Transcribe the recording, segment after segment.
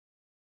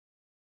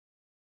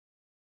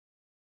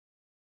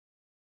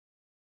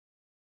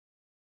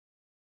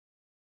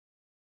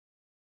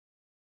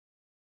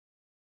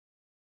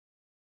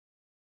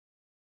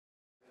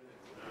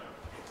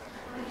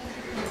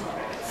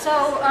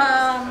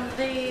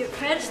The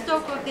first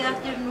talk of the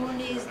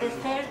afternoon is the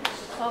third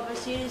of a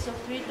series of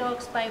 3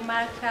 talks by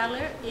Marc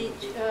Culler,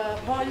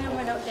 volume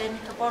and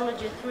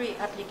topology 3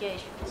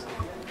 applications.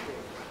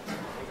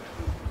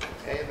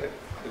 Okay,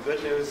 the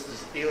good news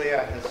is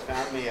Elia has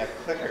found me a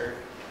clicker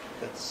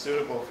that's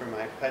suitable for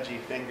my pudgy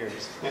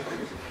fingers.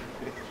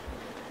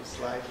 The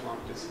slides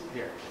won't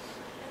disappear.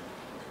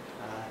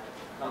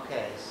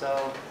 Okay,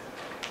 so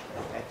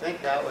I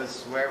think that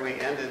was where we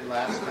ended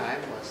last time,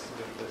 was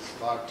with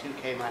this log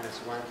 2k minus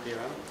 1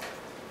 theorem.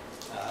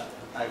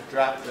 I've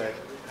dropped the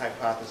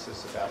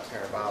hypothesis about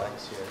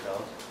parabolics here,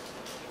 though.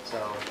 So,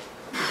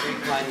 a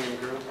three-Kleinian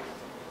group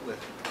with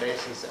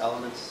basis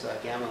elements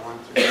gamma 1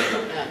 through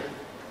gamma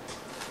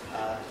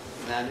n,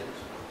 then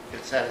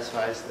it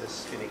satisfies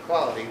this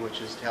inequality,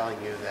 which is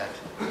telling you that,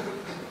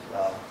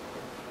 well,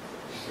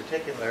 in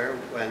particular,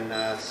 when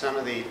some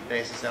of the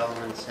basis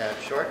elements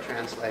have short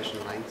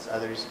translation lengths,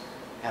 others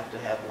have to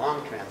have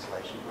long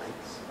translation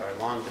lengths, or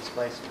long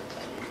displacements,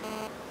 I mean,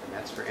 and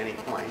that's for any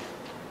point.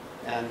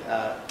 And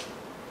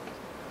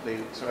the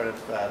sort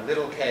of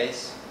middle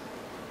case,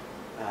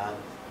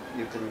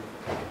 you can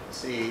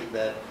see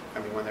that, I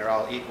mean, when they're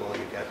all equal,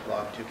 you get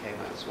log 2k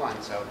minus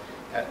 1. So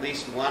at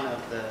least one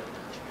of the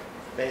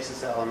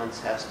basis elements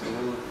has to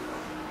move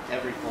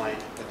every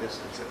point a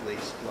distance at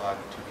least log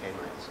 2k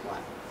minus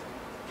 1.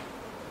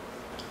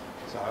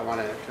 So I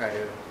want to try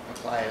to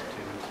apply it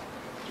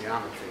to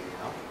geometry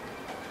now.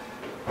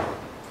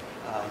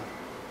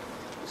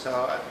 So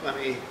let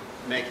me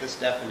make this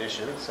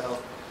definition. So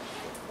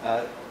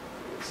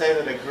say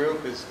that a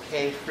group is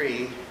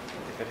k-free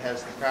if it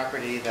has the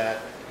property that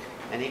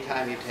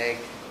anytime you take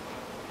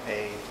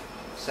a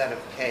set of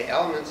k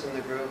elements in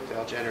the group,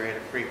 they'll generate a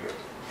free group.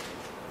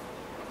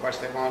 Of course,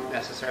 they won't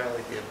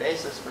necessarily be a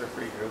basis for a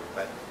free group,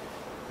 but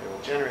they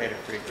will generate a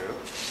free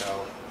group.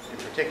 So in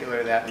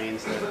particular, that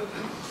means that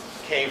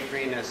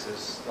k-freeness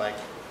is like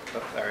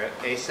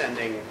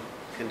ascending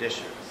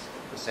conditions.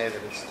 To say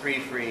that it's 3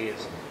 free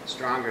is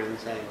stronger than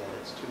saying that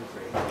it's 2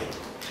 free.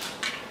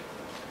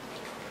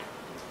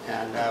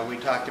 And we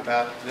talked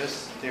about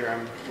this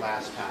theorem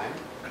last time,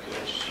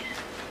 which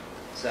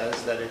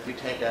says that if you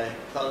take a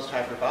closed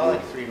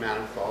hyperbolic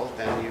 3-manifold,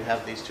 then you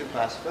have these two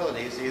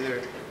possibilities.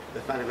 Either the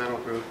fundamental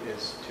group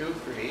is 2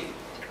 free,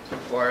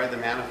 or the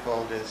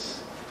manifold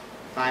is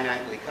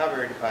finitely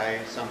covered by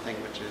something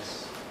which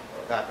has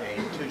got a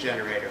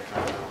 2-generator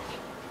fundamental.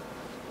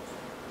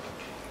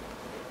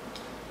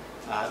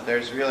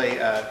 There's really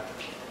a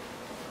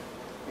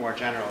more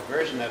general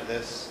version of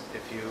this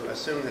if you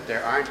assume that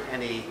there aren't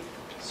any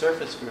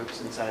surface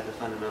groups inside the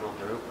fundamental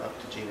group up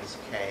to genus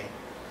K,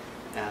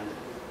 and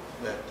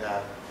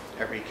that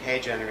every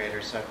K-generator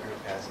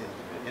subgroup has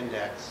infinite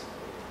index,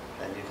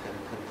 then you can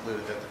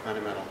conclude that the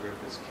fundamental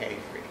group is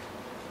K-free.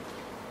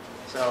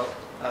 So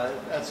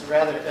that's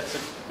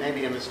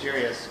maybe a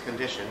mysterious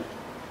condition,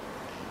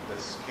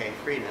 this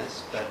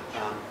K-freeness, but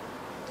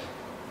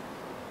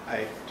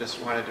I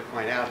just wanted to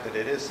point out that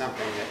it is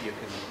something that you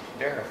can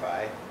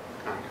verify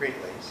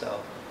concretely.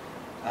 So,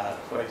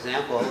 for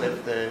example,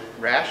 if the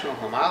rational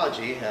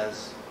homology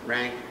has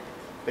rank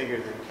bigger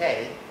than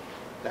k,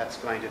 that's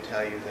going to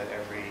tell you that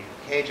every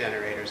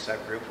k-generator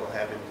subgroup will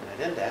have infinite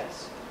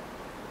index.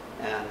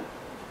 And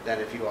then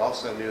if you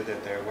also knew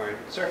that there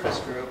weren't surface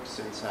groups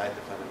inside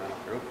the fundamental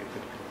group, you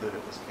could conclude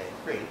it was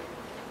k-free.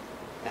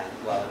 And,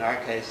 well, in our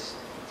case,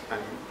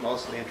 I'm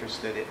mostly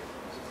interested in,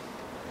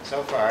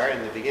 so far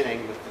in the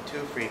beginning with the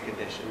 2 free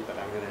condition, but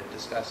I'm going to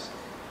discuss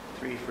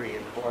 3 free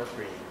and 4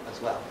 free as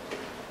well.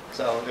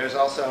 So there's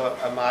also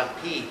a mod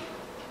P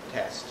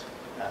test.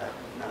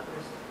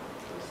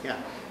 Yeah,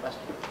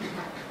 question?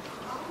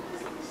 How does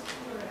this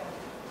theorem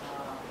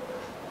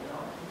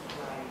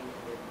notify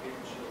the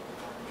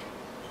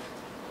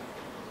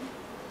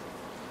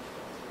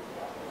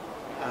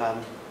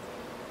virtual?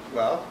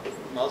 Well,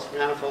 most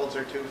manifolds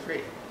are 2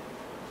 free.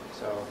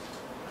 So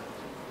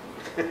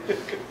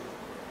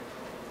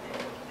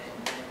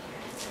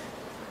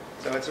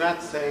so it's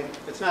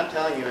not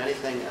telling you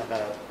anything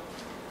about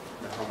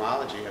the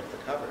homology of the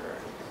cover or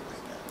anything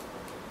like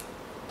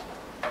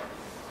that.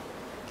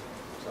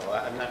 So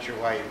I'm not sure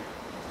why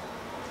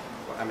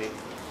I mean,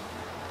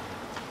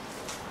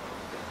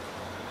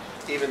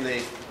 even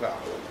if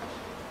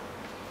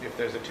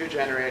there's a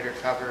 2-generator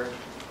cover,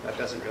 that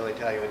doesn't really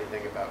tell you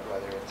anything about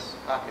whether it's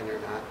Hawken or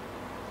not.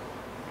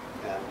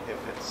 And if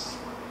it's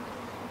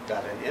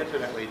got an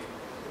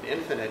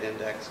infinite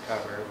index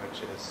cover,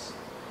 which is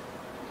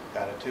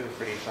got a 2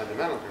 free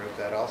fundamental group,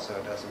 that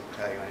also doesn't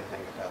tell you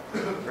anything about the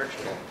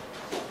virtual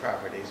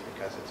properties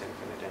because it's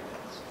infinite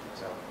index.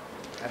 So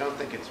I don't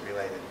think it's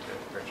related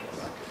to virtual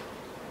bucket.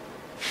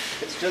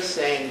 It's just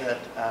saying that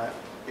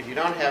if you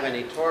don't have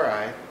any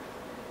tori,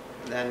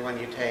 then when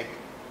you take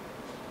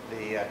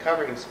the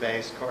covering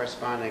space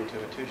corresponding to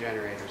a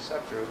 2-generator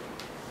subgroup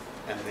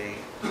and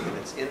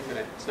it's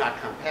infinite, it's not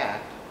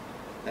compact,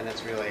 then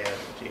it's really a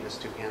genus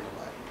 2 handle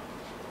body.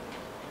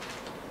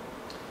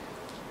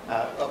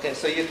 Okay,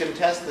 so you can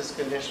test this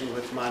condition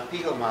with mod P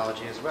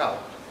homology as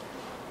well.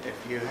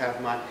 If you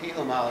have mod P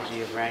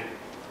homology of rank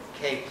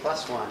k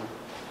plus 1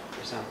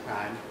 for some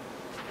prime,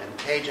 and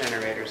k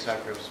generator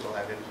subgroups will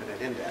have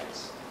infinite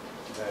index.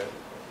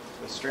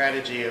 The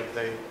strategy of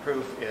the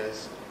proof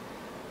is,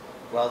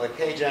 well, the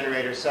k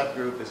generator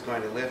subgroup is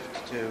going to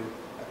lift to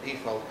a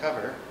p-fold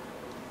cover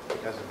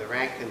because of the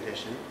rank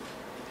condition.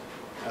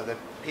 The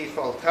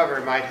p-fold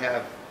cover might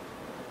have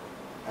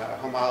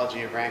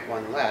homology of rank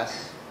 1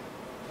 less,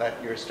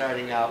 but you're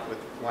starting out with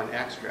 1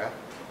 extra,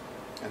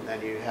 and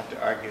then you have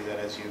to argue that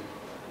as you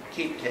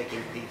keep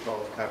taking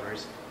p-fold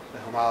covers, the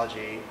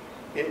homology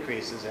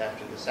increases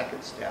after the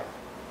second step.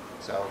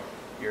 So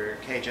your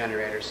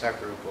k-generator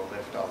subgroup will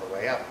lift all the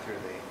way up through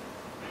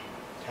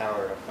the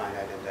tower of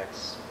finite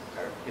index,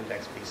 or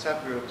index p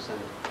subgroups,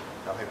 and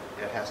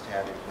it has to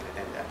have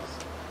infinite index.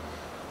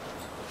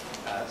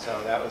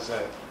 So that was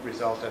a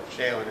result of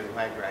Shalin and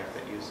Wagreich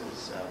that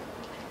uses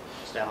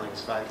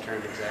Stalling's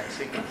 5-term exact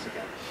sequence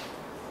again.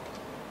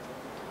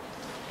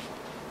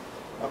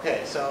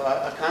 Okay, so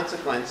a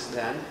consequence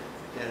then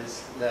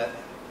is that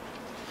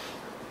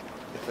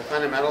if the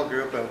fundamental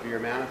group of your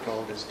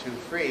manifold is 2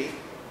 free,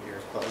 your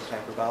closed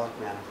hyperbolic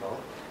manifold,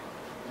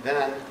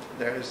 then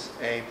there's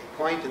a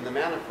point in the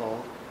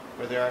manifold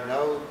where there are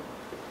no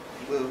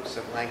loops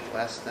of length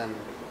less than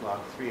log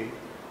 3.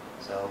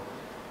 So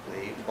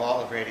the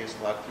ball of radius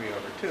log 3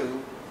 over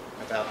 2,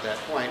 about that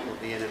point, will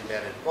be an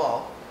embedded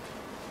ball.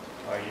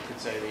 Or you could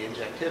say the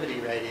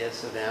injectivity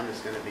radius of M is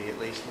going to be at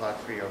least log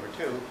 3 over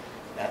 2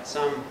 at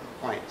some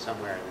point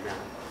somewhere in the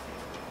manifold.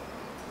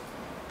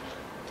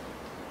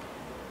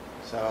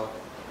 So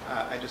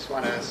I just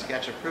want to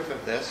sketch a proof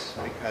of this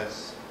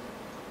because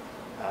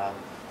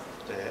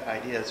the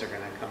ideas are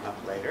going to come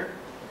up later.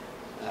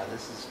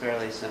 This is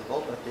fairly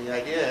simple, but the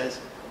idea is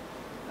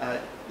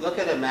look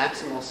at a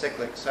maximal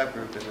cyclic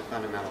subgroup in the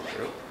fundamental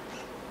group.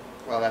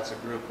 Well, that's a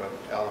group of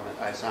element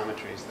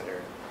isometries that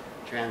are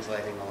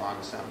translating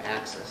along some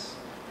axis.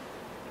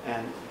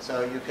 And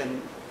so you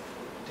can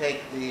take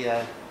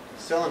the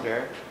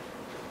cylinder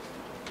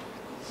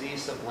z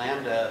sub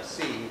lambda of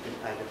c,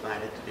 I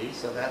define it to be.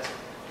 So that's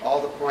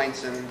all the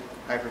points in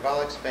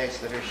hyperbolic space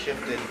that are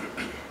shifted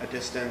a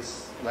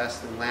distance less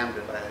than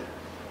lambda by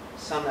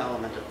some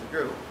element of the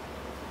group.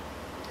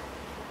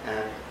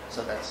 And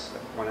so that's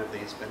one of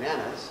these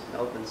bananas, an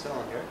open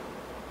cylinder.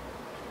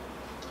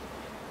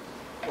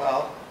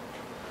 Well,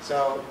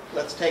 so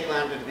let's take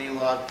lambda to be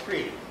log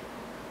 3.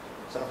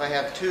 So if I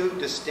have 2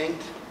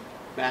 distinct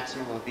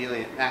maximal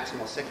abelian,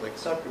 maximal cyclic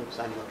subgroups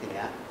I'm looking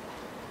at,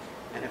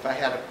 and if I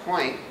had a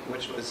point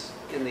which was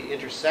in the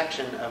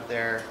intersection of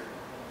their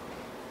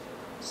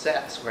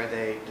sets where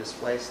they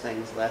displace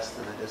things less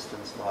than a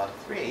distance log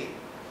 3,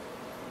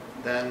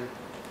 then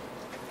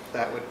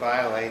that would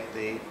violate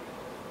the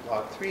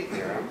log 3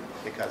 theorem,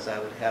 because I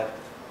would have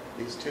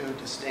these 2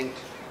 distinct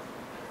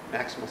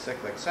maximal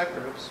cyclic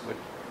subgroups would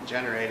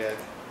generate a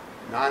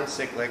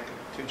non-cyclic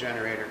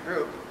 2-generator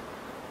group,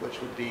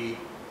 which would be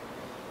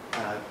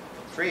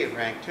free of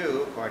rank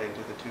 2 according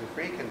to the 2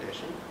 free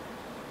condition.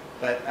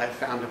 But I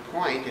found a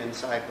point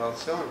inside both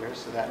cylinders,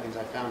 so that means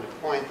I found a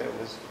point that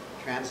was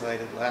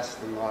translated less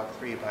than log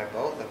 3 by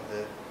both of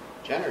the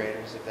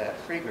generators of that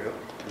free group,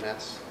 and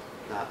that's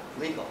not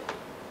legal.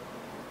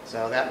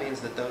 So that means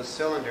that those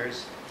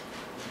cylinders,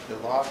 the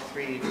log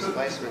 3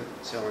 displacement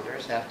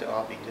cylinders, have to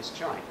all be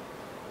disjoint.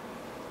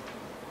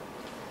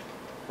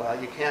 Well,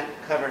 you can't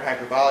cover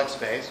hyperbolic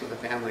space with a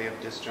family of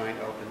disjoint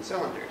open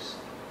cylinders.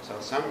 So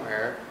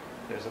somewhere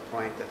there's a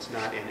point that's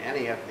not in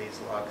any of these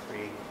log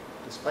 3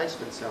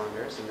 displacement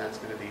cylinders, and that's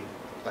going to be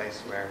the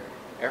place where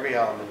every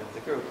element of the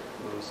group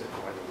moves at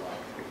more than log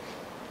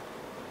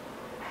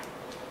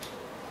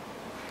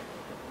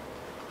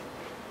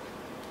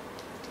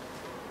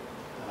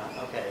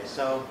 3. Okay,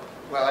 so,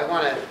 well,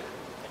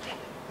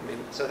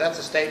 so that's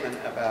a statement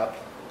about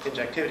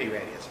injectivity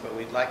radius, but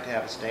we'd like to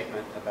have a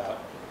statement about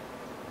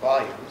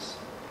volumes.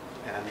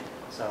 And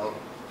so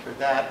for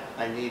that,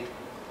 I need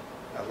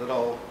a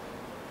little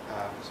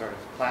sort of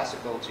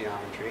classical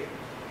geometry.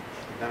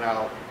 And then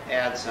I'll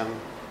add some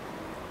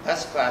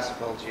less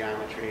classical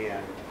geometry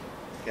and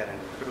get an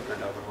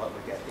improvement over what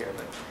we get here.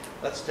 But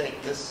let's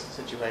take this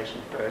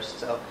situation first.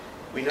 So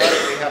we know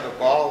that we have a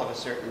ball of a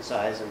certain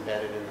size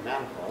embedded in the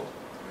manifold.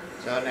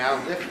 So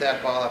now lift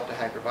that ball up to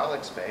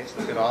hyperbolic space.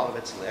 Look at all of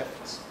its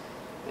lifts.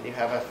 And you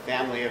have a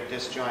family of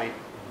disjoint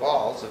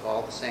balls of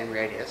all the same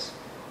radius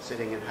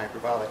sitting in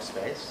hyperbolic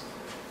space,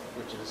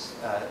 which is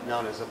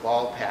known as a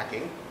ball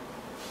packing,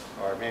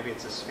 or maybe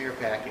it's a sphere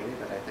packing,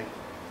 but I think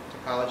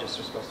topologists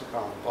are supposed to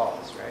call them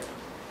balls,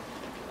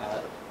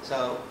 right?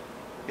 So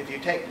if you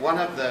take one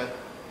of the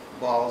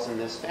balls in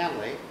this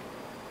family,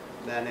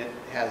 then it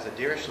has a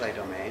Dirichlet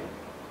domain.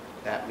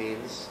 That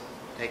means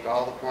take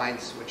all the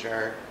points which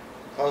are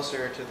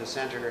closer to the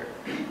center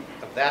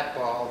of that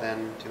ball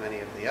than to any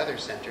of the other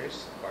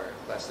centers, or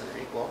less than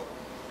or equal.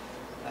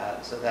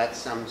 So that's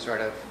some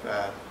sort of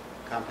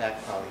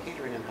compact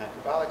polyhedron in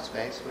hyperbolic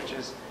space, which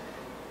is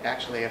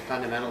actually a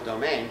fundamental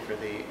domain for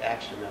the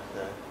action of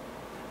the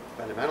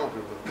fundamental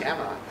group of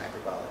gamma in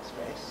hyperbolic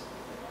space.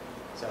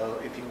 So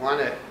if you want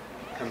to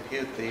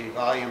compute the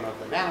volume of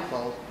the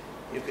manifold,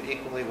 you could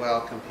equally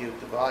well compute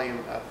the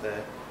volume of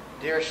the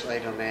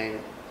Dirichlet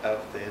domain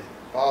of the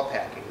ball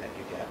packing that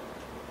you get.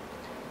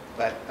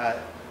 But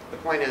the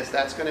point is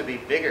that's going to be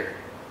bigger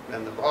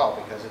than the ball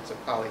because it's a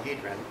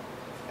polyhedron,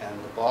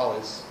 and the ball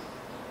is,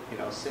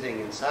 sitting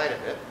inside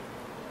of it,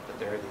 but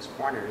there are these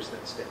corners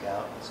that stick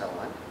out and so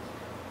on.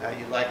 Now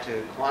you'd like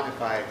to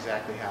quantify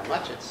exactly how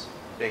much it's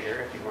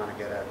bigger if you want to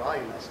get a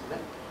volume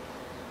estimate.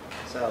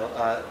 So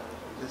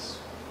this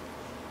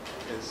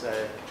is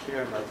a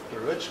theorem of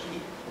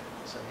Boruchki.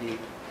 So he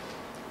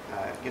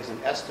gives an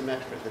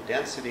estimate for the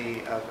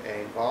density of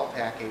a ball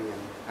packing in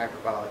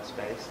hyperbolic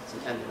space. It's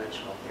an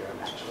n-dimensional theorem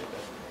actually,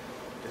 but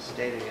just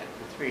stating it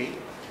for 3.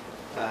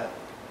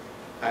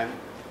 I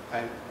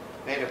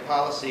made a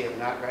policy of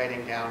not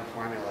writing down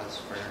formulas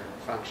for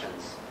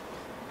functions,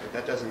 but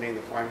that doesn't mean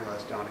the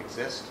formulas don't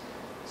exist.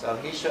 So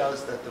he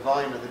shows that the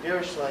volume of the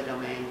Dirichlet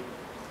domain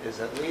is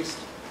at least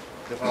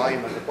the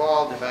volume of the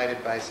ball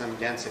divided by some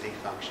density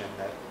function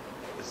that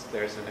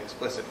there's an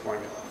explicit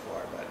formula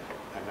for, but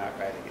I'm not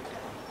writing it down.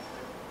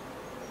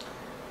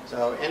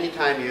 So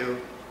anytime you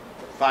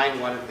find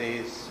one of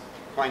these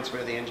points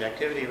where the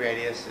injectivity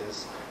radius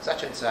is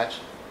such and such,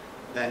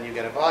 then you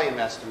get a volume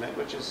estimate,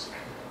 which is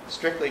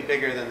strictly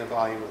bigger than the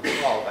volume of the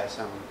ball by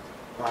some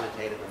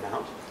quantitative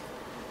amount.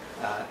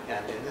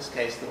 And in this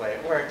case, the way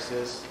it works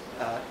is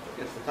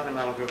if the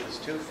fundamental group is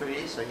 2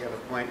 free, so you have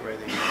a point where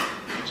the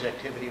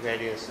injectivity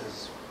radius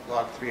is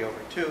log 3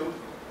 over 2,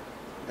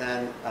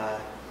 then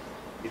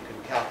you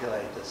can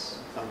calculate this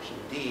function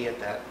d at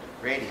that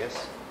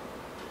radius.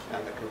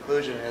 And the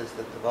conclusion is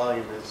that the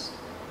volume is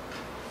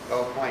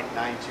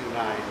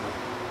 0.929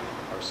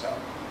 or so.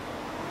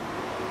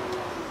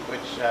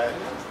 Which,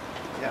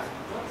 yeah.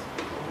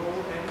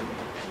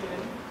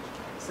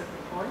 Is that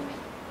the point?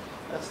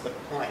 That's the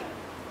point.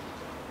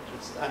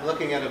 I'm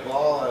looking at a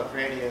ball of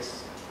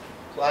radius.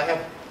 Well,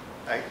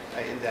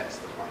 I index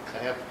the points.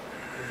 I have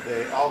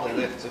all the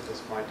lifts at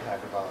this point to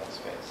hyperbolic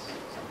space.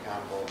 Some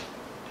countable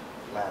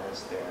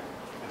lattice there.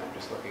 And I'm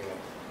just looking at,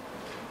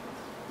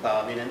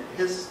 well, I mean,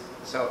 his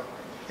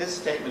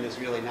statement is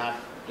really not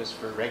just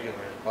for regular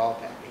ball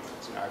packing.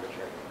 It's an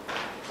arbitrary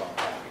ball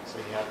packing. So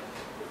you have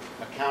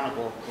a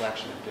countable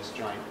collection of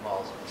disjoint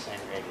balls of the same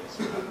radius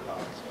in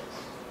hyperbolic space.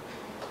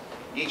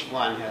 Each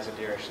one has a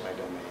Dirichlet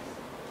domain.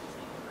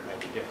 It may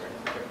be different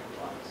for different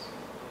ones.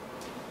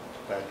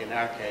 But in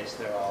our case,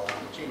 they're all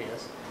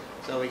homogeneous.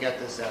 So we get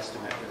this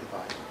estimate really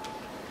fine.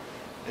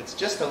 It's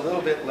just a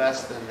little bit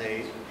less than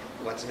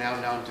what's now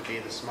known to be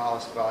the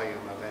smallest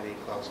volume of any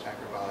closed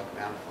hyperbolic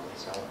manifold.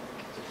 So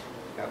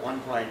at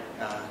one point,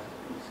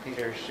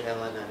 Peter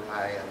Shalin and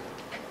I and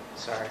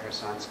Sara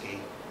Hersansky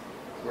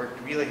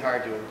worked really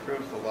hard to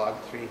improve the log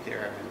 3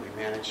 theorem, and we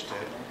managed to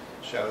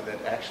show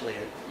that actually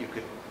you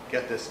could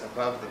get this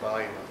above the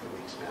volume of the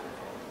Weeks manifold.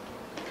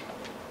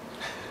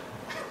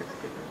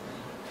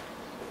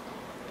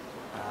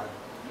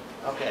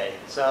 Okay,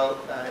 so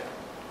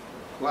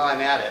while I'm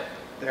at it,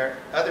 there are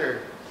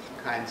other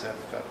kinds of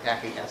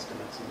packing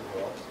estimates in the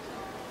world.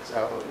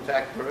 So in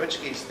fact,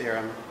 Boruchki's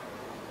theorem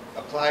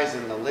applies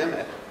in the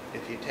limit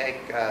if you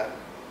take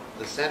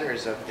the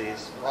centers of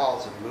these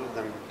balls and move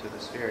them to the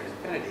sphere at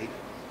infinity,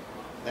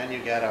 then you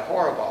get a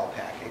horoball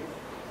packing.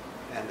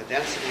 And the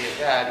density of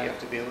that, you have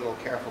to be a little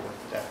careful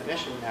with the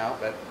definition now,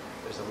 but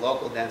there's a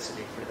local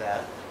density for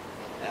that.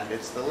 And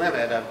it's the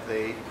limit of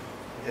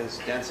his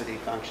density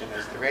function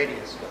as the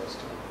radius goes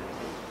to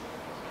infinity.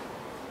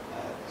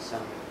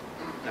 Some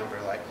number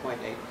like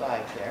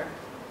 0.85 there.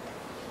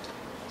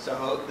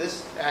 So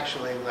this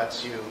actually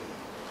lets you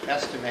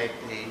estimate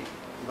the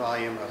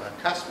volume of a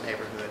cusp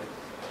neighborhood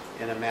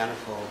in a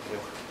manifold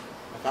with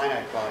a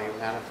finite volume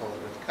manifold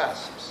with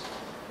cusps.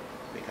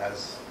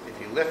 Because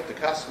if you lift the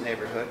cusp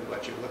neighborhood,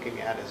 what you're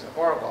looking at is a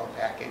horoball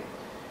packing.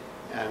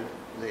 And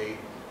the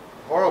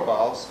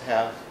horoballs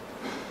have,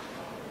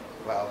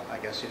 well, I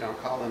guess you don't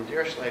call them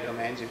Dirichlet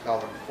domains, you call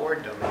them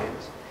Ford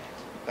domains.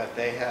 But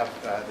they have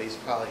these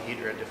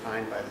polyhedra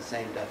defined by the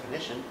same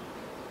definition.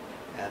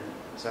 And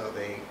so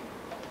the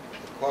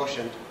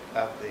quotient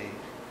of the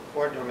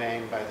Ford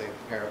domain by the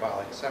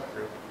parabolic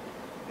subgroup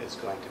is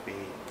going to be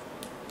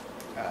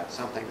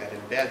something that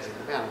embeds in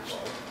the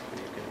manifold. And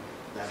you can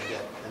then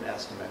get an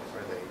estimate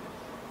for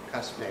the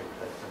cusp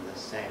neighborhood from this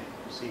same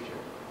procedure.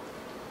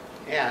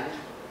 And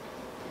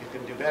you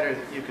can do better,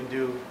 you can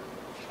do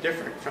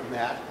different from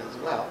that as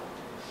well.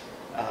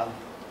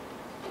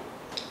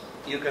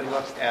 You can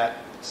look at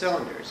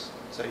cylinders.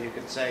 So you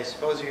could say,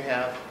 suppose you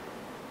have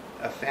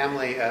a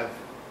family of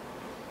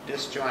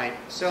disjoint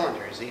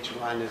cylinders. Each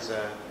one is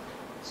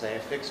say a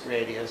fixed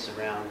radius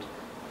around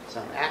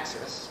some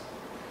axis.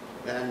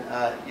 Then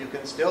you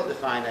can still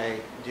define a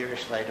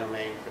Dirichlet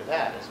domain for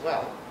that as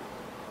well.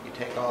 You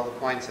take all the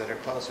points that are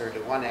closer to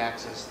one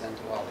axis than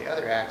to all the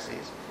other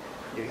axes.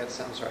 You get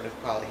some sort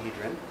of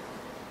polyhedron.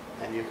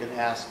 And you can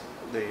ask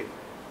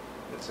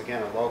it's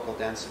again a local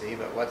density,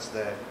 but what's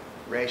the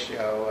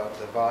ratio of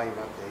the volume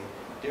of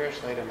the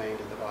Dirichlet domain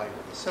to the volume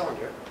of the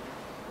cylinder?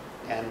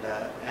 And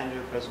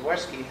Andrew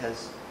Przeworski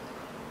has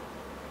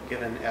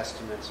given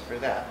estimates for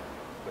that.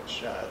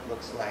 which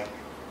looks like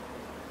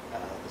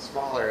the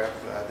smaller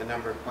of the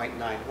number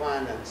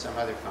 0.91 and some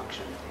other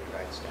function that he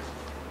writes down.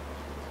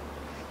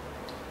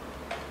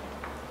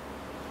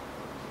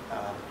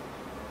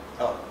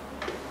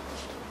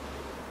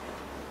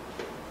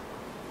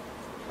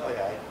 Oh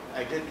yeah,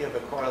 I did give a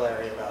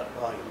corollary about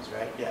volumes,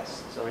 right?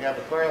 Yes. So we have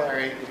a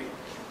corollary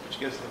which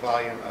gives the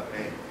volume of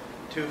a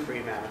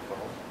 2-free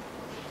manifold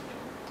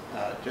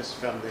just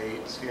from the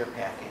sphere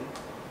packing.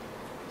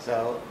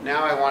 So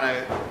now I want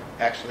to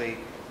actually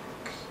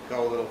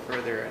go a little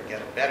further and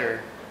get a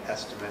better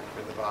estimate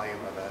for the volume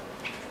of a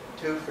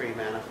 2-free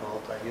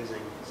manifold by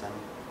using some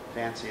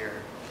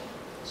fancier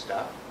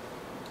stuff.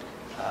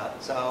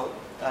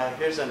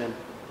 Here's a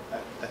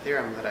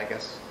theorem that I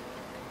guess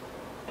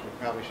we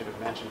probably should have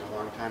mentioned a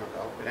long time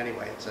ago. But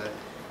anyway, it's a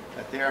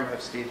theorem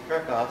of Steve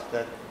Kirchhoff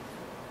that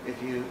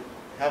if you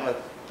have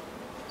a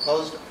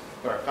closed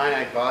or a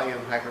finite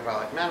volume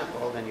hyperbolic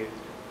manifold and you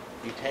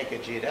take a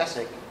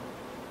geodesic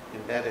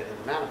embedded in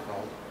the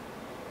manifold,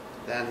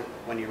 then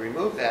when you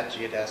remove that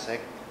geodesic,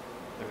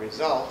 the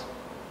result,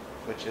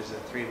 which is a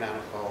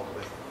 3-manifold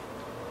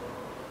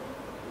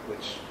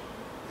which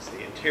is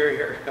the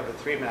interior of a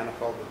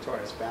 3-manifold with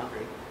torus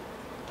boundary,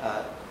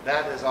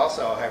 that is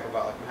also a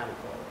hyperbolic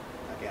manifold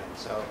again.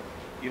 So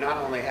you not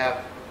only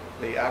have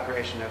the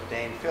operation of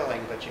Dane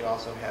filling, but you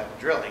also have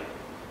drilling,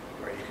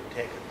 where you can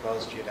take a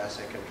closed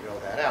geodesic and drill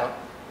that out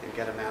and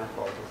get a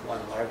manifold with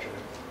one larger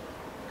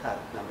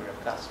number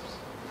of cusps.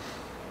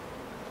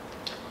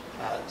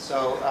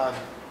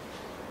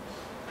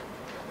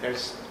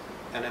 There's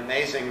an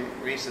amazing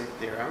recent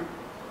theorem.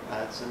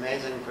 It's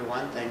amazing for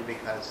one thing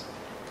because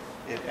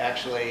it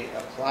actually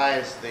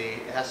applies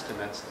the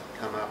estimates that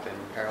come up in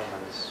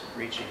Perelman's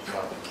Ricci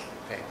flow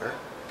paper.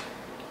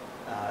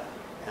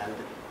 And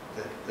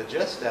the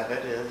gist of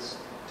it is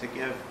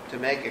to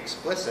make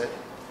explicit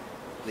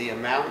the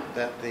amount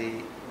that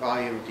the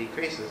volume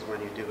decreases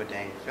when you do a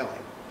Dane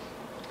filling.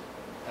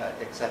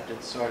 Except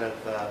it's sort of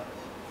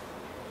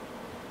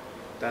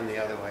done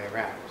the other way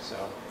around. So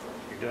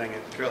you're doing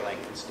it drilling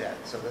instead.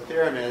 So the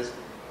theorem is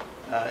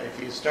if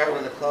you start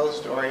with a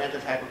closed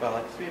oriented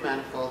hyperbolic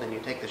 3-manifold and you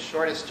take the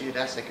shortest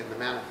geodesic in the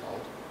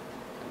manifold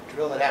and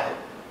drill it out,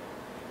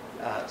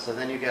 so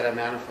then you get a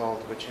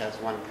manifold which has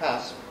one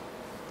cusp.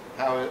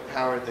 How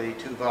are the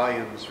two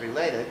volumes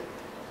related?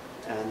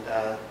 And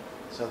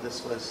so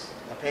this was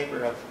a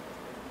paper of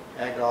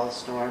Agdal,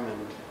 Storm,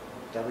 and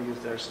W.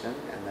 Thurston,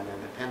 and then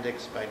an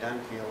appendix by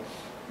Dunfield.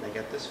 And they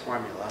get this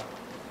formula,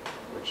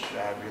 which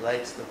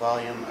relates the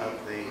volume of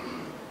the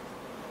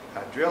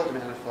drilled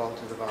manifold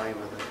to the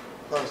volume of the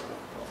closed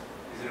manifold.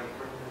 Is it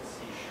important that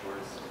C is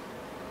shortest?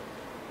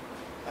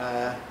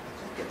 I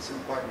think it's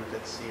important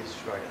that C is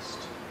shortest.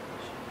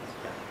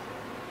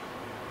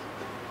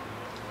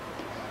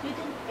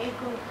 Didn't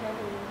Ego have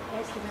an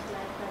estimate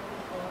like that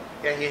before?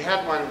 Yeah, he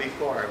had one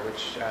before,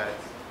 which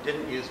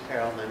didn't use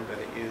Perelman, but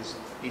it used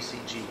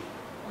ECG.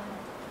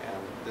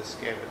 And this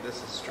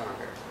is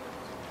stronger.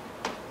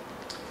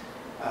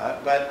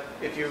 But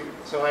if you,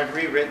 so I've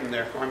rewritten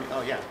their formula.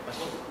 Oh yeah.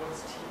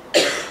 What's T?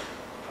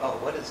 Oh,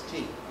 what is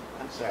T?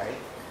 I'm sorry.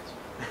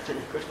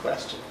 Good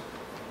question.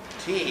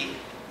 T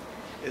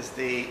is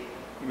the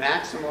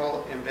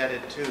maximal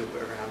embedded tube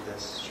around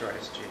this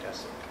shortest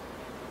geodesic.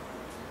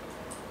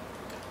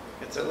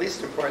 It's at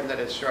least important that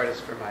it's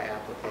shortest for my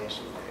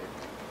application,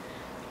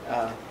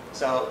 Dave.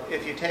 So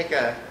if you take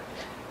a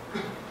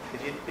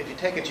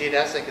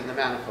geodesic in the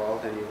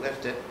manifold and you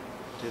lift it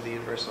to the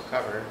universal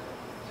cover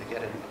to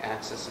get an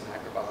axis in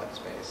hyperbolic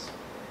space,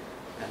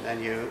 and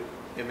then you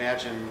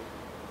imagine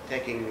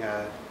taking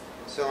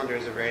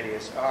cylinders of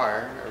radius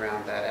r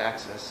around that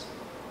axis,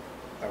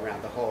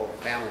 around the whole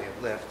family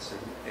of lifts,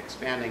 and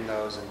expanding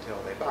those until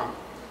they bump,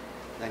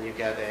 then you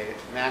get a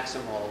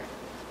maximal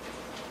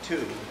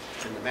tube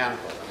in the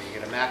manifold. I mean, you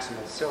get a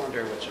maximal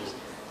cylinder which is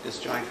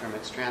disjoint from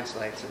its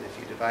translates, and if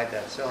you divide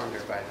that cylinder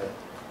by the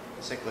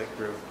cyclic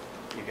group,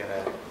 you get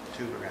a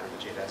tube around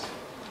the geodesic.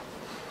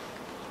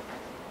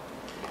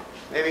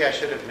 Maybe I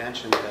should have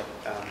mentioned that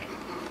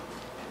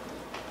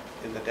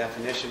in the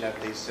definition of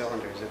these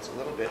cylinders, it's a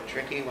little bit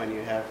tricky when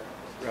you have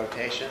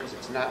rotations.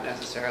 It's not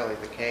necessarily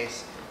the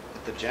case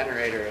that the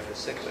generator of the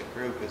cyclic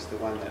group is the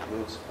one that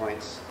moves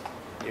points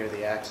near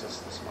the axis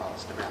the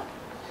smallest amount.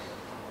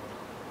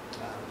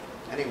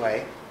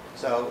 Anyway,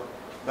 so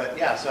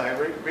I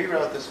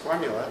rewrote this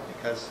formula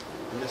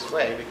in this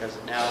way because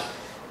it now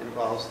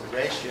involves the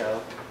ratio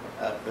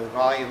of the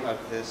volume of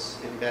this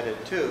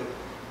embedded tube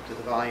to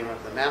the volume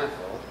of the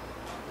manifold.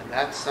 And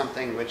that's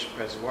something which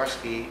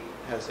Przeworski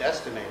has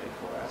estimated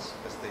for us,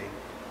 because the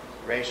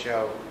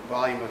ratio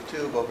volume of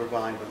tube over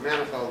volume of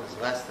manifold is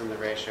less than the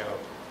ratio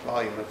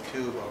volume of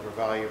tube over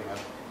volume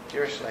of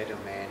Dirichlet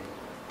domain,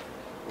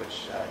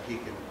 which he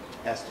can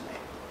estimate.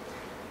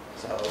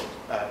 So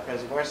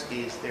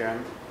Przeworski's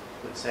theorem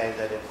would say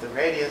that if the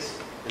radius,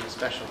 in a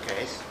special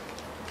case,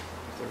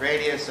 if the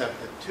radius of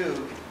the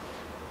tube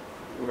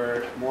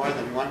were more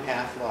than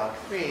 1/2 log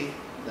 3,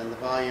 then the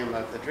volume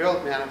of the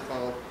drilled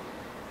manifold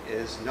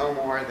is no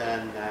more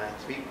than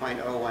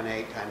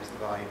 3.018 times the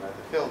volume of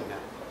the filled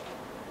manifold.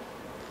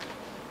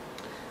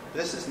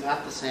 this is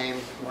not the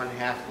same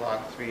 1/2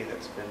 log 3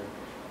 that's been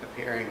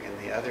appearing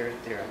in the other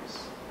theorems.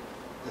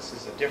 This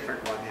is a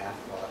different 1/2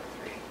 log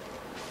 3.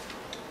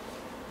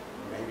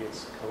 Maybe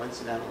it's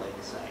coincidentally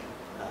the same.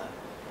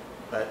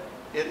 But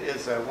it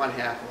is a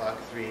 1/2 log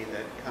 3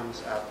 that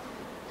comes up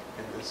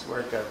in this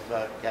work of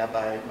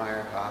Gabay,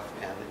 Meyerhoff,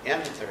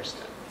 and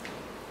Thurston,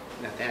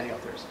 Nathaniel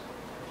Thurston.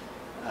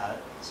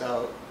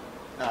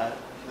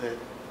 The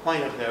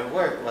point of their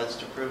work was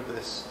to prove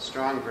this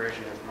strong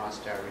version of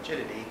Mostow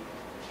rigidity,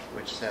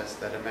 which says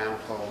that a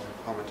manifold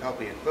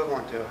homotopy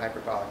equivalent to a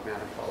hyperbolic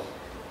manifold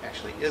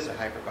actually is a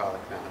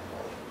hyperbolic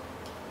manifold.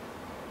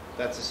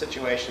 That's a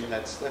situation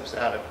that slips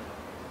out of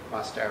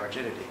Mostow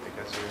rigidity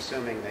because you're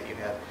assuming that you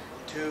have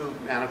two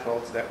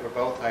manifolds that were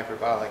both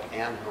hyperbolic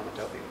and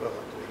homotopy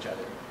equivalent to each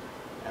other.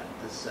 And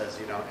this says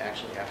you don't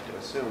actually have to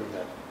assume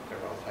that they're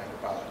both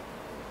hyperbolic.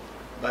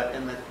 But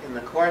in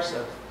the course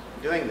of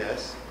doing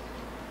this,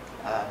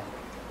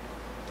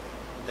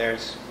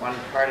 there's one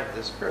part of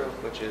this proof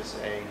which is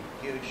a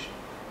huge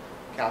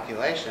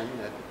calculation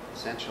that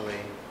essentially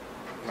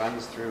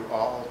runs through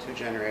all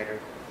two-generator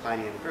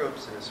Kleinian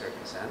groups in a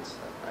certain sense,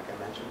 like I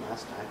mentioned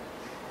last time.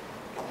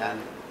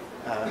 And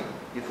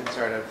you can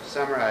sort of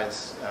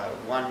summarize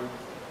one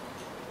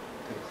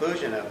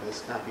conclusion of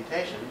this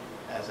computation,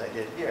 as I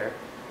did here.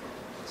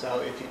 So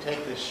if you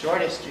take the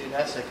shortest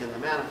geodesic in the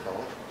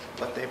manifold,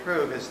 what they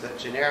prove is that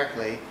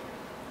generically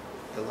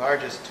the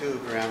largest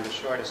tube around the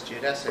shortest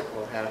geodesic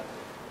will have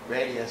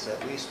radius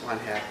at least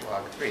 1/2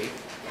 log 3.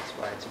 That's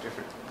why it's a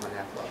different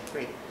 1/2 log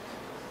 3.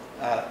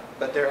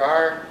 But there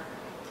are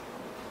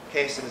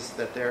cases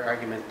that their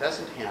argument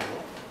doesn't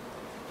handle.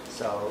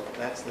 So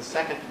that's the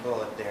second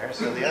bullet there.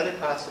 So the other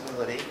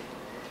possibility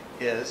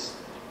is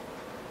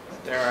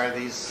that there are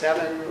these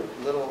 7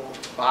 little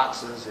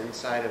boxes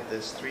inside of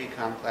this 3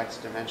 complex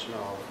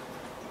dimensional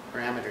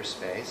parameter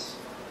space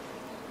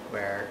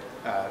where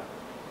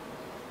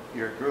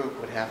your group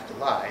would have to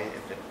lie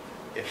if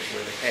it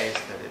were the case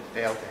that it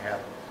failed to have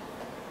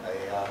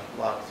a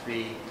log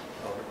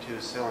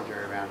 3/2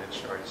 cylinder around its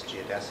shortest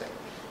geodesic.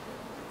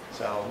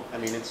 So, I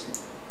mean, it's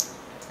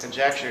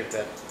conjectured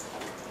that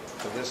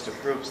the list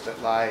of groups that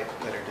are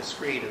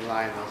discrete and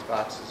lie in those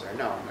boxes are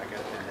known, I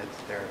guess, and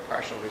there are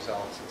partial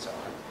results and so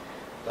on.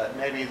 But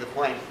maybe the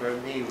point for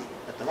me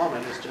at the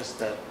moment is just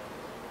that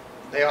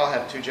they all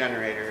have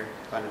two-generator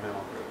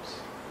fundamental groups.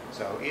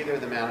 So either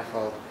the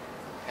manifold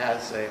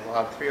has a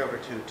log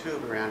 3/2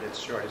 tube around its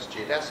shortest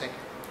geodesic,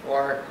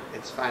 or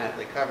it's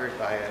finitely covered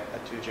by a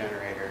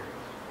two-generator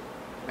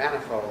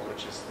manifold,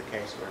 which is the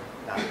case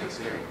we're not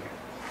considering here.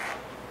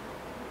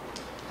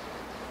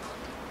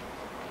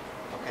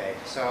 Okay,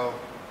 so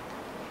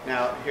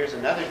now here's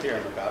another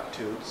theorem about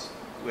tubes,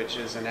 which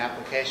is an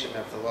application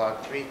of the log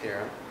 3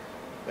 theorem,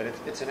 but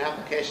it's an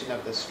application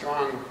of the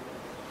strong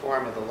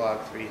form of the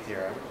log 3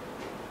 theorem,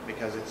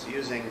 because it's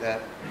using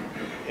that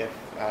if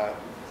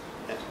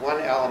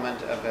one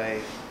element of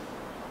if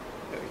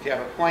you have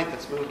a point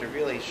that's moved a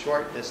really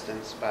short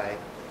distance by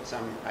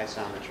some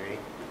isometry,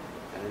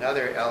 and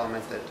another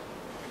element that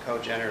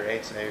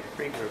co-generates a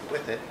free group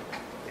with it,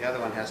 the other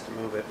one has to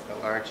move it a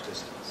large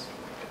distance.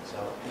 So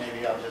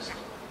maybe I'll just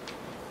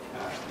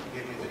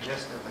give you the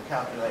gist of the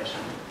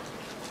calculation.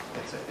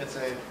 It's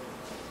a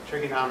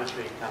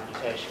trigonometry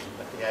computation,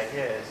 but the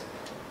idea is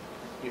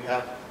you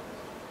have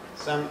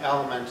some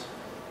element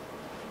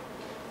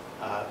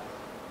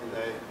in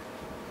the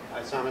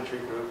isometry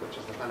group, which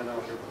is the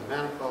fundamental group of the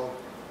manifold,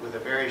 with a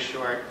very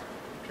short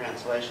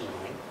translation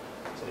length.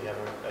 So you have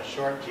a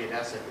short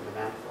geodesic in the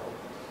manifold.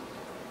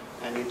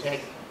 And you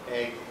take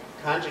a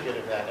conjugate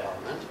of that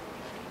element,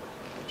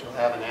 which will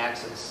have an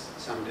axis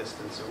some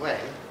distance away.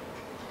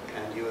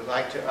 And you would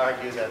like to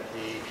argue that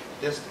the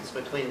distance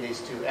between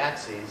these two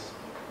axes,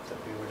 so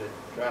if we were to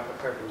drop a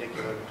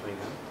perpendicular between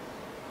them,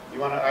 you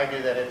want to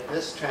argue that if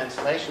this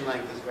translation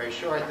length is very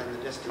short, then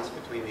the distance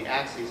between the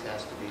axes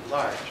has to be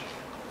large.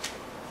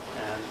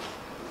 And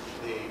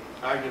the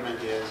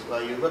argument is,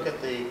 well, you look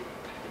at the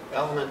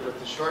element with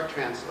the short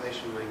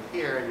translation length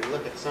here, and you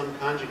look at some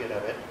conjugate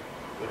of it,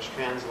 which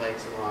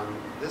translates along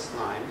this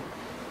line,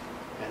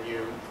 and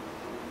you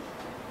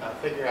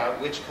figure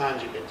out which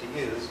conjugate to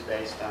use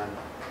based on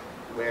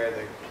where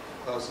the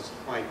closest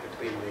point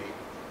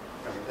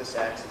from this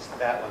axis to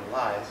that one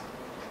lies.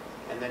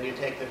 And then you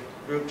take the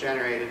group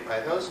generated by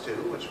those two,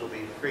 which will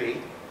be free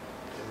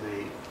in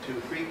the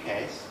two-free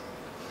case,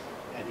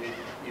 and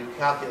you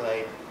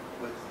calculate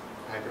with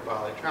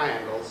hyperbolic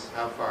triangles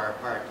how far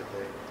apart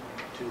the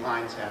two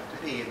lines have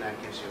to be, and that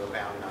gives you a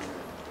bound on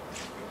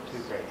the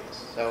tube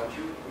radius. So, Would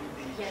you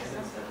read the Yes,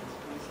 sentence,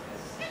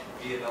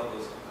 please? V of L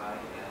goes to pi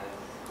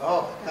as...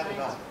 oh, cut it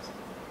off.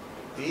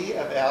 V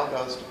of L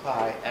goes to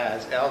pi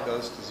as L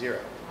goes to 0.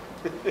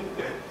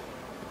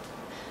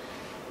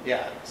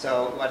 Yeah,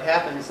 so what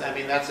happens, I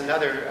mean, that's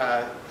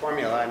another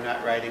formula I'm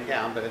not writing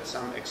down, but it's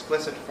some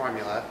explicit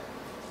formula.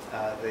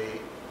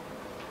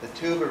 The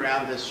tube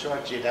around this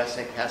short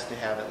geodesic has to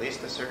have at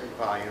least a certain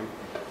volume,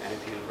 and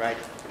if you write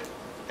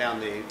down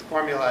the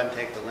formula and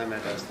take the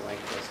limit as the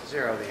length goes to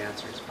 0, the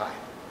answer is pi.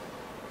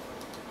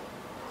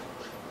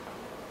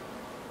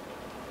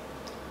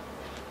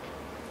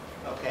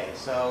 Okay,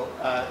 so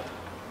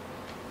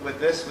with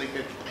this we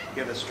could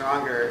give a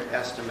stronger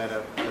estimate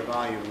of the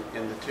volume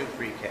in the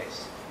two-free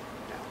case.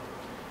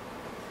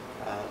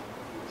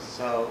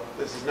 So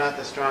this is not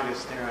the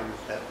strongest theorem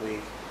that we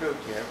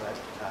proved here, but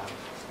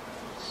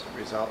it's a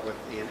result with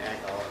Ian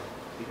Agel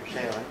and Peter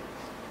Shalin.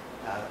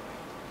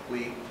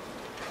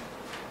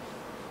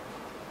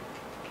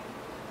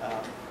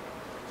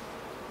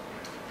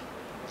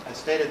 I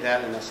stated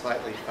that in a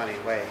slightly funny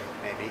way,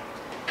 maybe.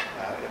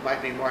 It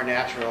might be more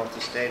natural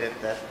to state it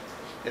that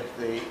if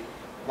the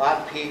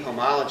mod P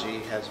homology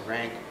has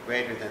rank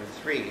greater than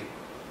 3,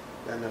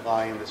 then the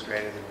volume is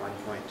greater than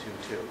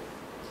 1.22,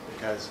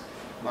 because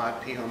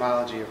mod P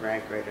homology of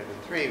rank greater than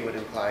 3 would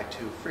imply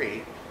 2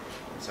 free.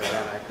 And so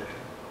then I could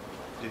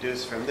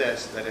deduce from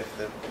this that if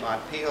the mod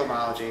P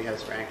homology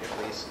has rank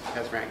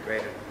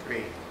greater than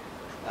 3,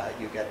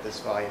 you get this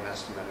volume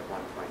estimate of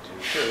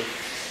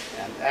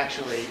 1.22. And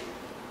actually,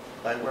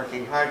 by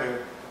working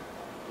harder,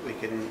 we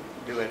can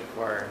do it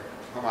for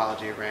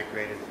homology of rank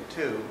greater than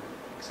 2,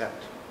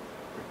 except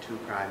for 2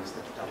 primes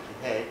that don't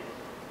behave.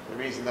 The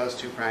reason those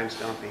 2 primes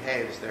don't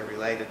behave is they're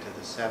related to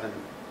the 7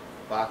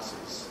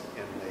 boxes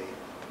in the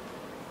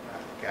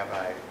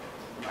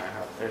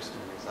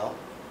Gabay-Meyerhoff-Thurston result.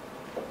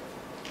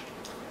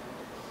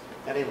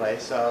 Anyway,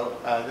 so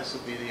this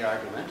will be the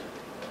argument,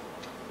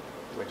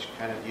 which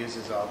kind of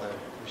uses all the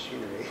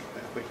machinery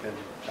that we've been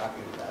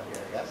talking about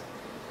here, I guess.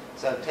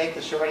 So take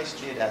the shortest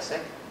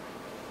geodesic.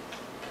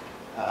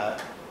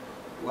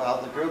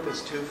 Well, the group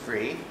is 2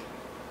 free,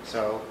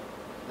 so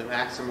the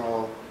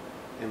maximal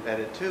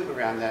embedded tube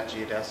around that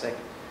geodesic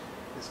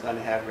is going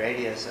to have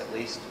radius at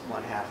least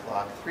 1/2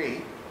 log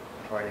 3,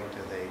 according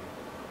to the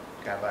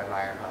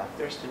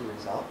Gabay-Meyerhoff-Thurston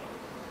result.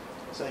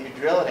 So you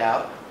drill it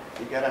out,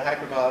 you get a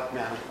hyperbolic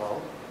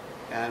manifold,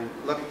 and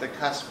look at the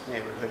cusp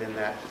neighborhood in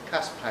that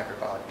cusp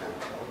hyperbolic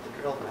manifold, the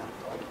drilled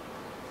manifold.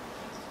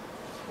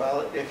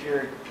 Well, if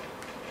you're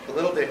a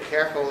little bit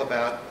careful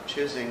about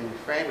choosing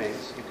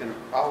framings, you can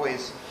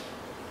always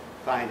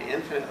find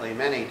infinitely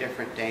many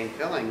different Dane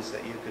fillings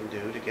that you can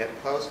do to get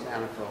closed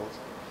manifolds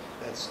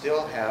that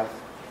still have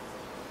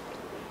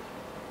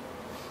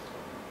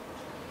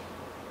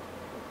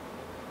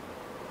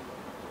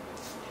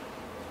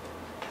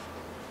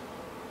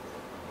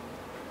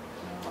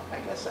I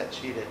guess I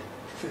cheated.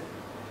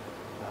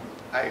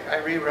 I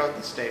rewrote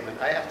the statement.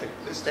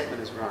 This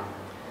statement is wrong.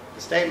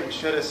 The statement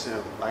should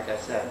assume, like I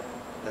said,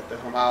 that the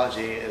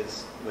homology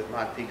is, with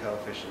mod P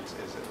coefficients,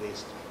 is at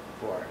least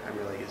 4. I'm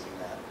really using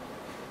that.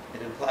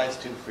 It implies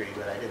 2 free,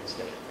 but I didn't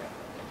state it there.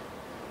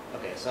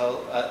 Okay,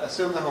 so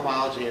assume the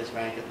homology has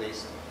rank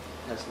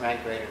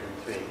greater than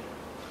 3.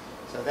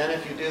 So then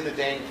if you do the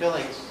Dane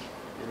fillings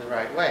in the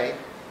right way,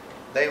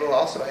 they will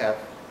also have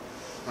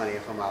plenty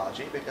of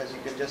homology, because you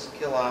can just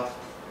kill off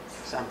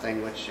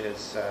something which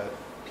is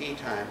P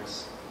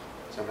times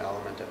some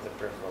element of the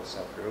peripheral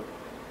subgroup.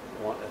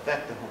 It won't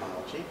affect the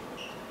homology.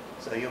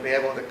 So you'll be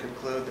able to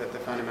conclude that the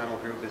fundamental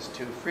group is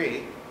 2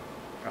 free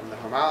from the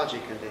homology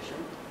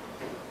condition.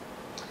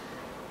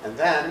 And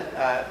then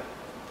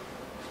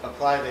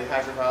apply the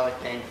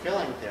hyperbolic Dane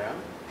filling theorem.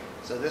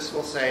 So this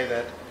will say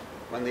that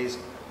when these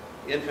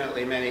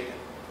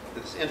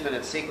this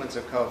infinite sequence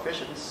of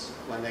coefficients,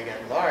 when they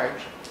get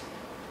large,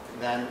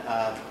 then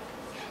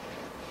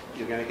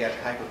you're going to get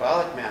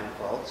hyperbolic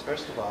manifolds,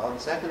 first of all.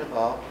 And second of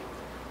all,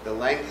 the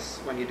lengths,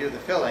 when you do the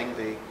filling,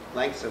 the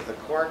lengths of the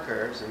core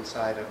curves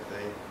inside of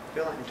the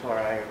filling tori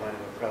are going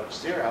to approach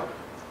 0.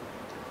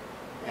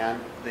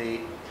 And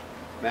the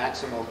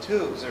maximal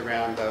tubes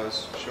around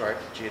those short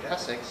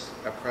geodesics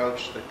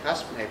approach the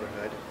cusp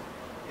neighborhood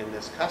in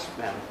this cusp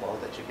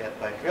manifold that you get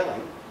by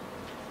drilling.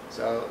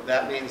 So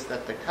that means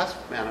that the cusp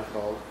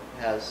manifold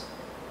has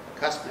a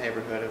cusp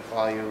neighborhood of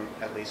volume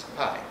at least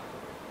pi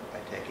by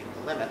taking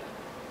the limit.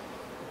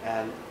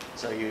 And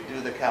so you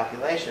do the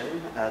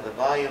calculation. The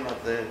volume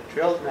of the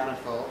drilled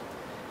manifold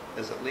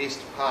is at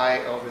least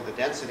pi over the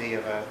density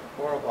of a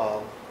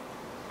Horoball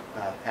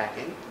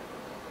packing.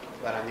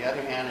 But on the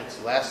other hand, it's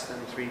less than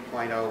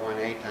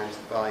 3.018 times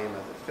the volume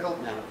of the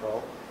filled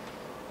manifold.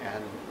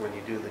 And when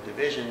you do the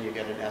division, you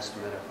get an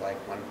estimate of like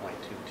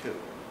 1.22,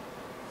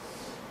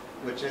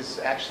 which is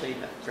actually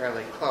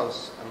fairly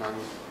close among,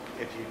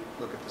 if you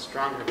look at the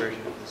stronger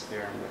version of this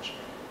theorem, which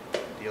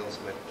deals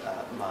with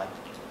mod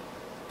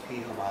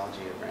P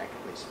homology of rank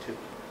at least 2.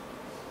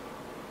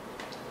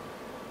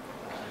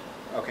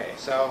 Okay,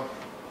 so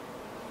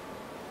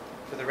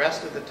for the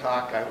rest of the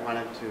talk, I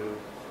wanted to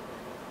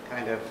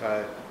kind of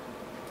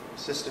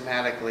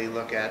systematically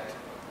look at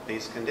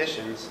these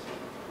conditions.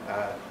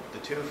 The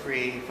 2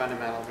 free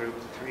fundamental group,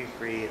 the 3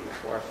 free, and the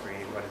 4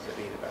 free. What does it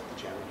mean about the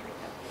geometry?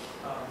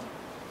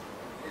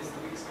 Is the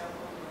weak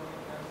sample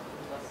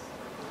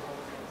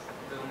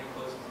the only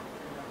close to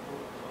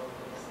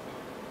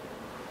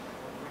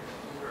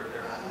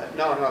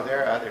No,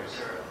 there are others.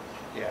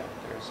 Yeah,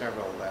 there are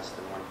several less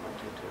than 1.22.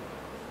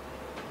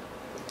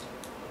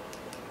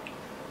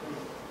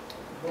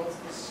 What's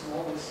the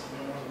smallest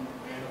known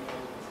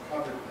manifold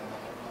covered by the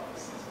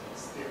hypothesis of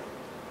this theorem?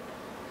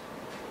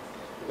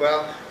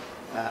 Well,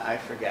 I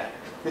forget.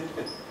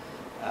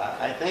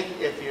 I think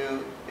if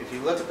you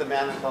look at the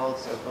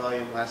manifolds of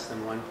volume less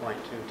than 1.22,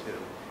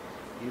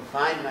 you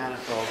find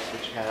manifolds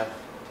which have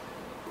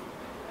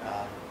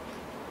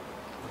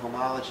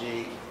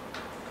homology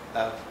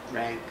of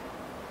rank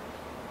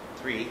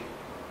 3,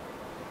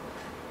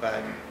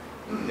 but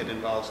it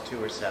involves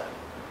 2 or 7.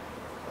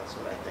 That's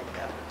what I think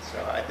happens. So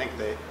I think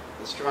the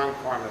strong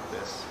form of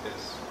this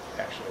is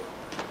actually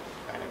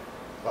kind of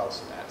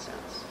close in that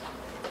sense.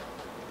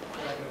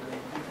 If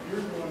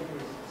you're the one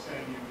who's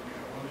saying you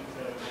wanted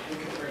to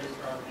look at various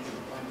properties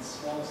and find the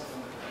smallest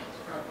one that has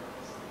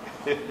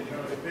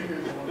properties, the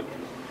bigger the one that you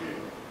do,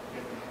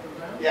 get the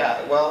value?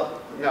 Yeah, well,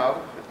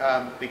 no,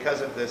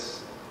 because of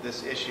this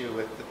issue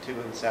with the 2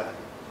 and 7.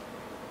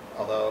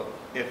 Although,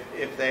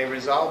 if they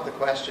resolve the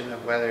question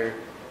of whether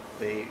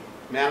the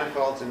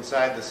manifolds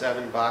inside the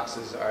 7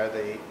 boxes are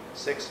the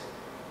 6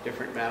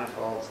 different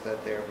manifolds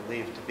that they're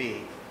believed to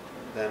be,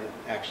 then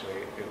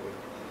actually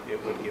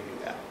it would give you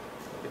that.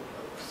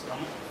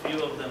 Some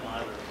few of them are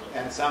resolved.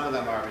 And some of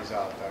them are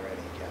resolved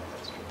already. Yeah,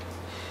 that's true.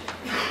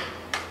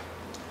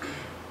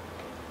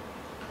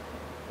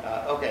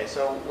 Okay,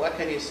 so what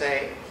can you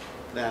say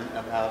then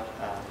about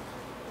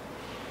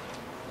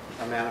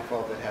a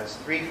manifold that has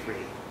 3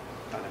 free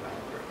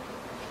fundamental groups?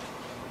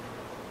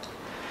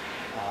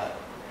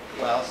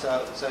 Well,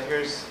 so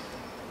here's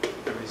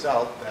the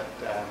result that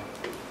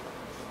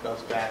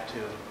goes back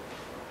to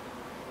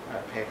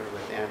our paper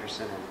with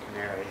Anderson and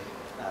Canary,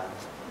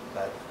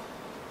 but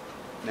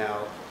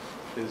now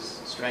is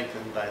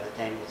strengthened by the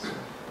Tangus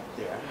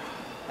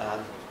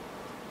theorem.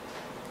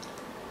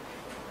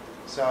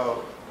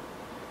 So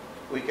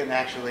we can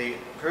actually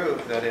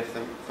prove that if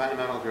the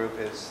fundamental group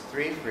is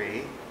 3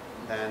 free,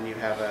 then you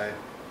have a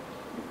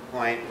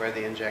point where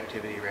the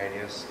injectivity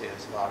radius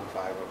is log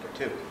 5 over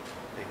 2,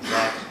 the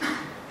exact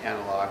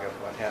analog of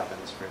what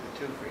happens for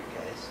the 2 free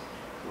case,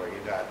 where you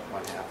got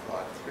 1/2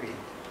 log 3.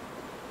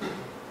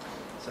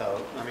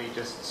 So let me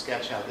just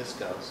sketch how this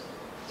goes.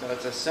 So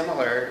it's a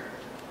similar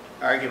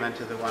argument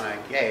to the one I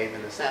gave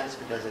in a sense,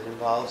 because it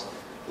involves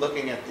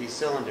looking at these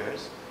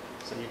cylinders.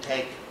 So you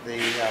take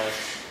the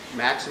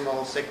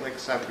maximal cyclic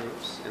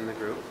subgroups in the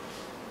group,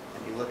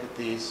 and you look at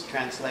these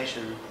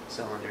translation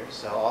cylinders,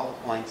 so all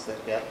the points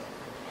that get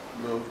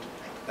moved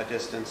a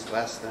distance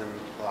less than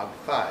log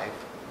 5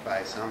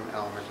 by some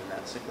element in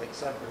that cyclic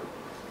subgroup.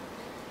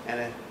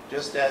 And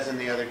just as in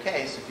the other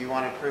case, if you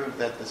want to prove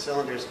that the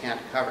cylinders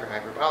can't cover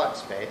hyperbolic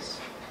space,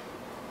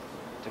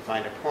 to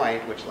find a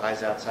point which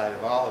lies outside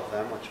of all of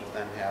them, which will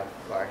then have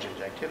large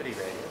injectivity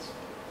radius,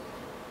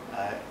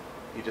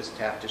 you just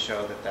have to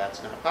show that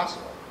that's not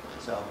possible.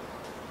 So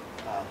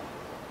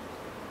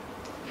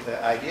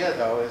the idea,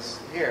 though, is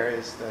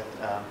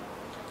that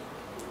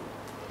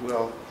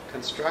we'll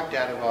construct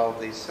out of all of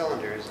these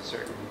cylinders a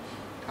certain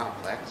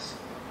complex.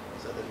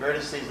 So the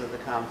vertices of the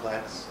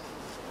complex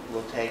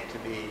will take to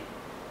be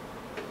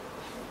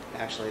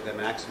actually the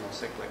maximal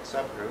cyclic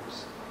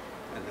subgroups,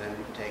 and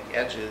then take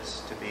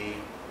edges to be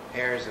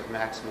pairs of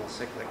maximal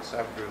cyclic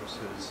subgroups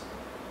whose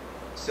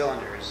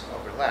cylinders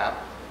overlap,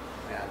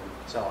 and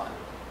so on.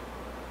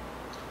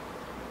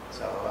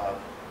 So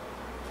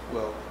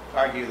we'll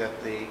argue that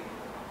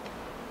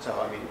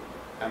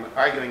I'm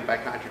arguing by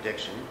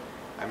contradiction.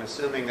 I'm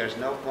assuming there's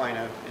no point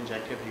of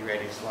injectivity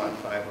radius log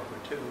 5 over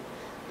 2.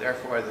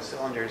 Therefore, the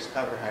cylinders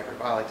cover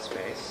hyperbolic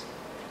space,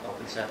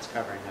 open sets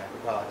covering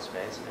hyperbolic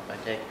space, and if I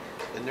take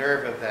the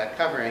nerve of that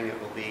covering, it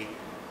will be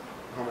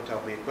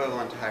homotopy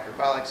equivalent to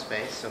hyperbolic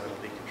space, so it'll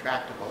be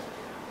contractible.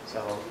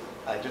 So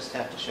I just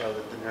have to show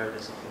that the nerve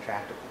isn't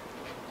contractible.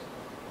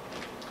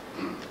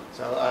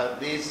 So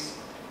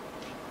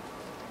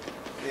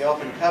the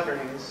open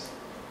coverings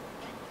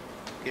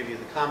give you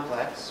the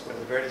complex, where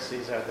the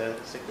vertices are the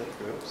cyclic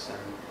groups,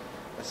 and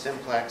a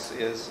simplex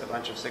is a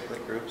bunch of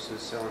cyclic groups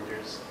whose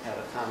cylinders have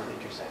a common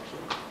intersection.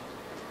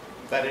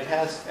 But it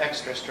has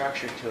extra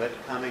structure to it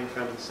coming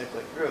from the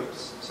cyclic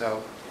groups.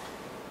 So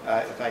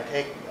if I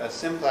take a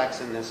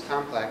simplex in this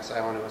complex,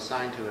 I want to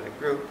assign to it a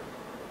group,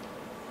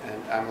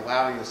 and I'm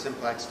allowing the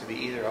simplex to be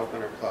either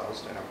open or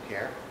closed, I don't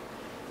care.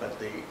 But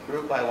the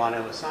group I want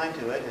to assign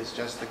to it is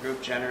just the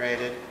group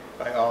generated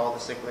by all the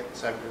cyclic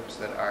subgroups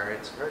that are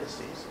its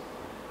vertices.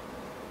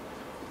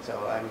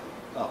 So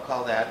I'll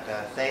call that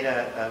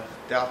theta of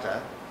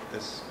delta,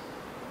 this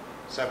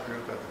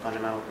subgroup of the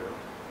fundamental group,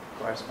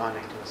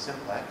 corresponding to a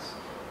simplex.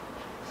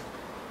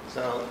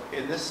 So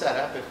in this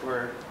setup, if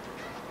we're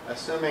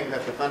assuming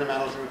that the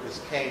fundamental group is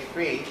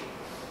k-free,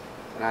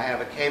 and I have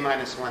a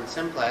k-1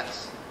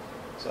 simplex,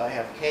 so I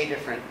have k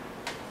different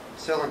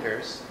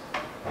cylinders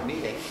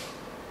meeting,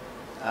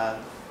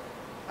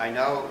 I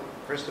know,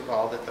 first of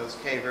all, that those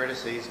k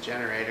vertices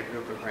generate a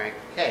group of rank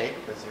k,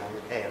 because there are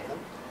only k of them.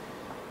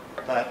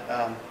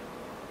 But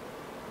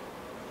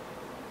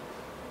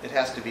it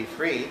has to be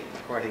free,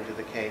 according to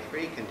the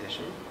k-free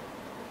condition.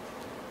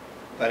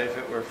 But if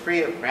it were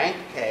free of rank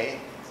k,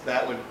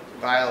 that would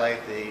violate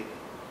the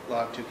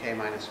log 2k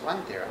minus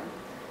 1 theorem.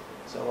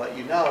 So what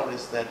you know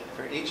is that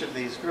for each of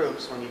these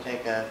groups, when you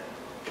take a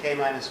k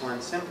minus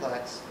 1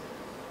 simplex,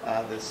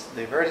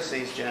 the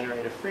vertices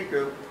generate a free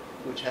group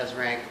which has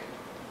rank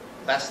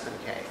less than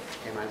k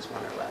minus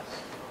 1 or less.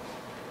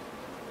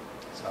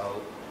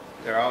 So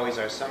there always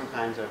are some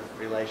kinds of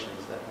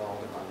relations that hold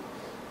among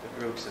the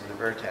groups in the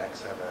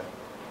vertex of a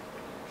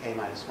k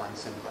minus 1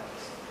 simplex,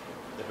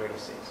 the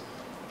vertices.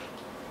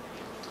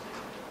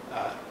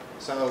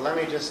 So let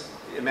me just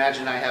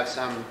imagine I have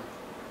some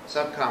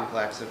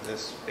subcomplex of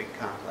this big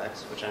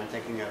complex, which I'm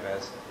thinking of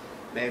as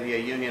maybe a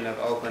union of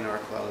open or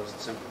closed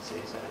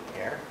simplices, I don't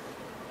care.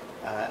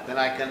 Then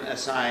I can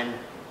assign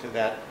to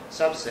that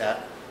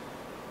subset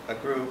a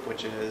group,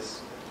 which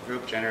is a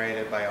group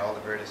generated by all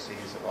the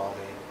vertices of all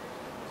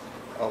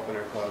the open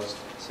or closed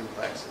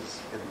simplexes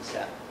in the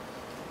set.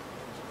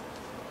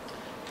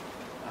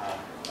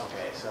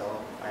 Okay,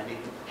 so I need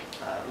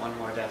one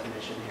more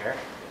definition here.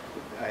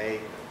 A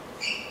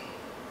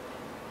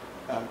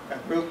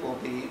group will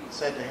be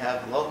said to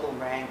have local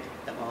rank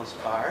at most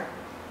R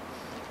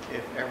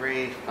if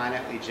every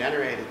finitely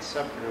generated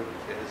subgroup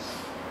is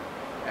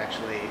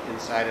actually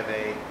inside of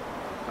a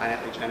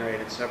finitely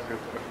generated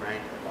subgroup of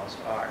rank at most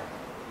R.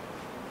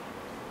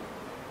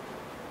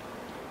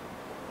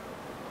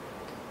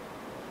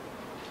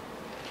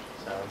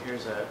 So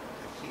here's a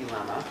key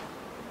lemma.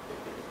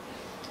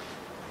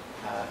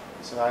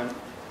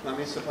 Let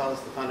me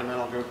suppose the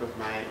fundamental group of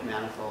my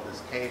manifold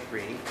is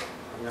K-free.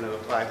 I'm going to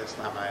apply this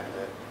lemma in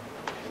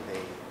the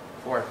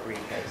 4-free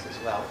case as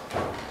well.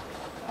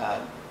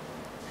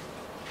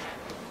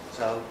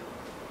 So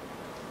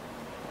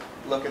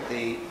look at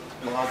the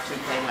log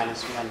 2k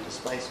minus 1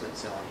 displacement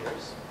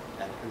cylinders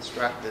and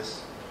construct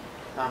this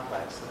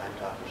complex that I'm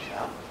talking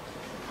about.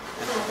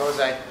 And suppose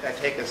I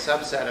take a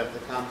subset of the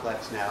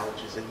complex now,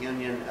 which is a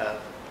union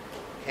of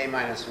k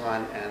minus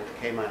 1 and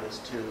k minus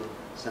 2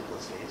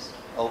 simplices,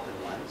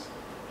 open ones.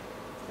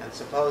 And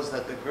suppose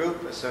that the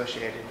group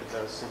associated with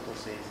those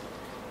simplices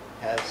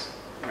has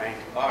rank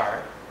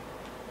R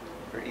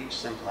for each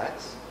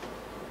simplex.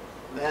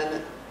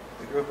 Then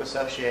the group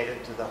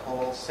associated to the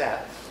whole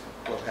set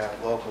will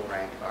have local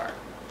rank R.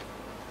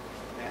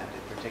 And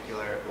in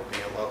particular, it will be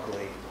a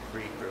locally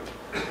free group.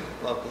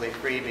 Locally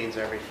free means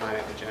every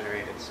finitely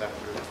generated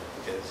subgroup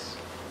is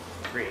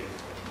free.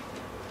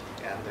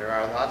 And there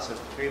are lots of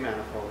free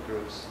manifold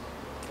groups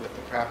with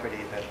the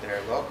property that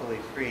they're locally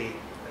free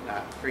but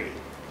not free.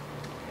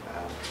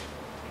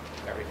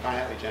 Every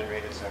finitely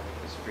generated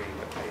subgroup is free,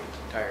 but the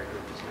entire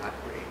group is not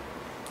free.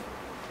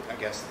 I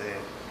guess the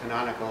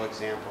canonical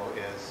example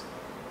is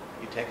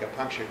you take a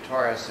punctured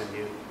torus and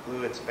you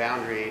glue its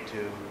boundary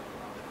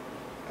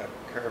to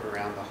a curve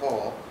around the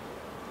hole,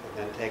 and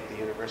then take the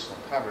universal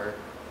cover,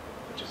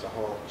 which is a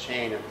whole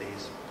chain of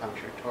these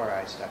punctured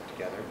tori stuck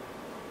together.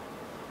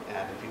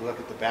 And if you look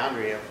at the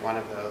boundary of one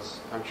of those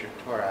punctured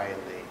tori in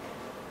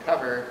the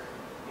cover,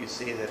 you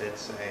see that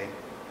it's a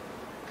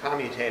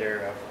commutator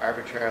of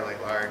arbitrarily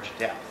large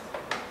depth.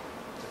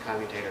 It's a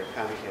commutator of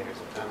commutators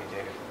of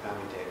commutators of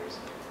commutators,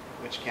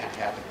 which can't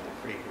happen in a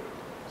free group.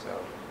 So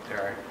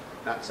there are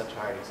not such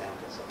hard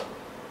examples of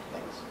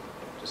things,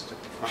 just to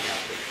point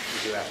out that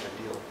you do have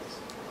to deal with this.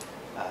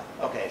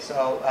 Okay,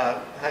 so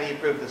how do you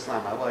prove this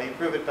lemma? Well, you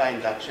prove it by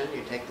induction.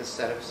 You take this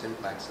set of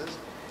simplexes,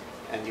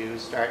 and you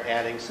start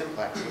adding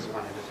simplexes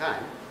one at a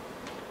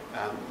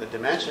time. The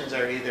dimensions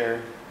are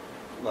either,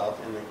 well,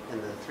 in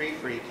the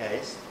 3-free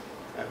case,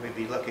 we'd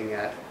be looking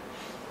at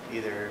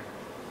either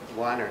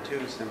 1 or 2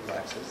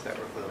 simplexes that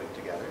we're gluing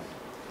together.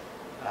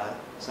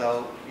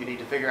 So you need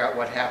to figure out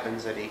what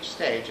happens at each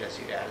stage as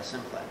you add a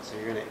simplex. So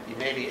you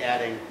may be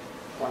adding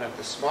one of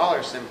the smaller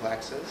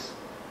simplexes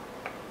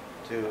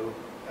to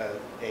an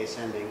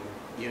ascending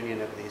union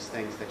of these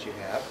things that you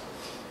have.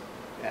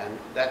 And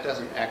that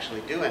doesn't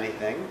actually do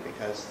anything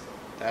because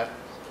that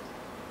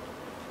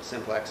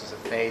simplex is a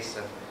face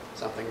of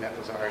something that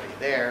was already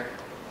there.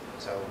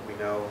 So we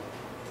know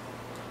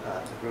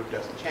the group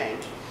doesn't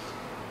change.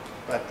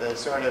 But the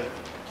sort of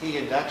key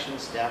induction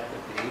step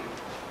would be,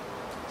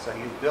 so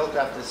you've built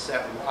up this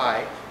set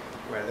Y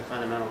where the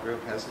fundamental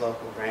group has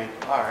local rank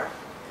R.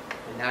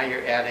 And now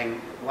you're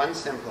adding one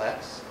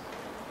simplex,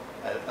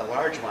 a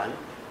large one,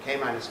 k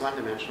minus 1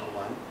 dimensional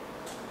one,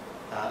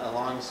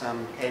 along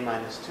some k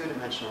minus 2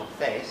 dimensional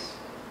face,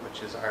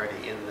 which is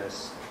already in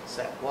this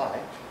set Y.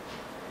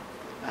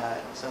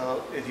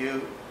 So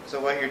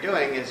what you're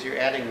doing is you're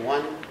adding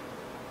one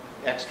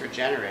extra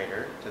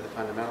generator to the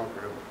fundamental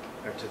group,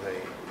 or to the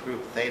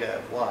group theta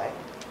of Y.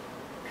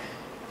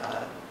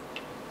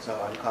 So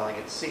I'm calling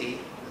it C.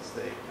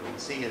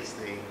 C is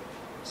the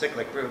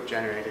cyclic group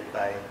generated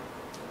by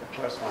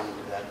corresponding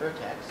to that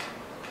vertex.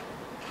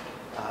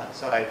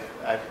 So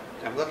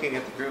I'm looking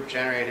at the group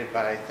generated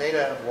by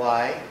theta of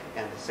Y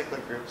and the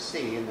cyclic group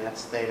C, and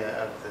that's theta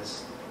of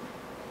this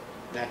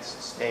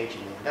next stage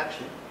in the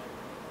induction.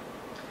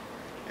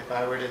 If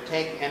I were to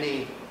take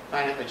any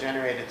finitely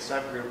generated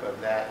subgroup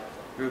of that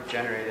group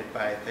generated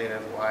by theta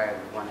of Y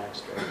and one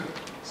extra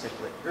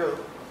cyclic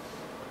group,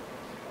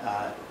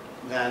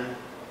 then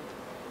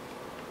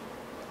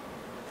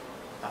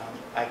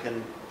I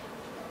can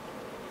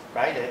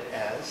write it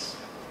as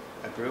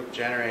a group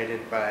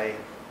generated by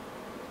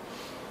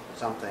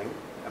something.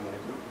 I'm going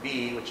to group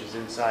B, which is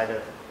inside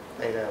of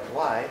theta of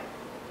y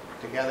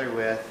together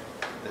with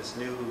this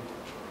new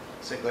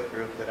cyclic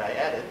group that I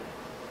added.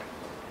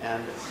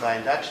 And by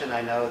induction,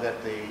 I know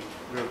that the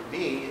group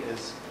B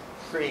is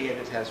free and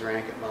it has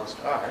rank at most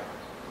r.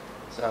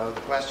 So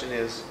the question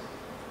is,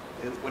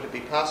 would it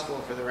be possible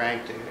for the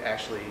rank to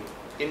actually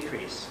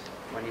increase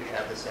when you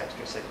have this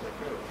extra cyclic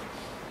group?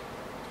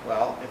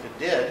 Well, if it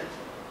did,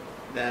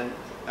 then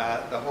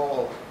the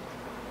whole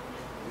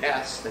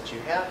mess that you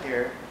have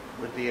here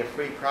would be a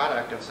free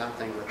product of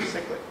something with a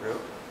cyclic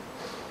group.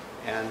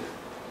 And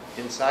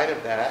inside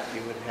of that,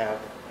 you would have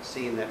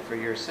seen that for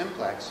your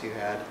simplex, you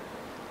had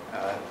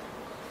a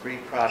free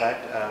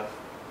product of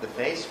the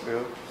face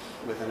group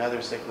with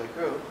another cyclic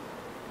group,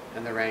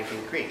 and the rank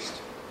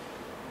increased.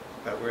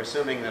 But we're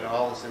assuming that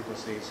all the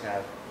simplices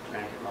have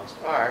rank at most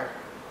r,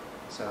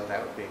 so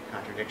that would be a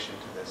contradiction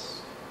to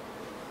this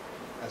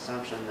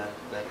assumption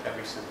that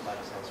every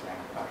simplex has rank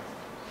r.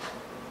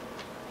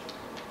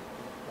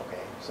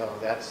 Okay, so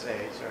that's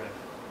a sort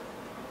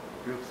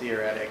of group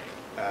theoretic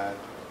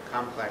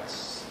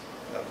complex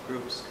of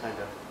groups kind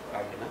of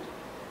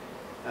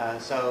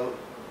argument. So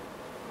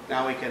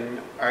now we can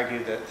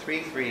argue that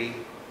 3 free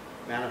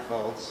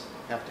manifolds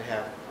have to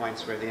have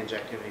points where the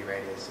injectivity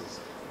radius is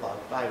log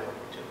 5 over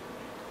 2.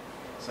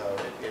 So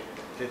it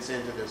fits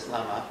into this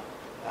lemma.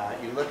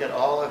 You look at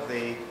all of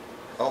the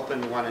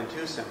open 1 and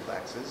 2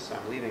 simplexes, so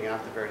I'm leaving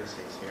out the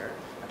vertices here.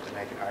 I have to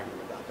make an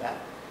argument about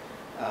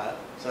that.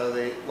 So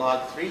the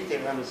log 3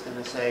 theorem is going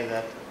to say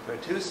that for a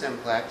 2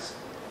 simplex,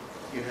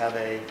 you have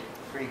a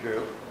free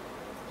group,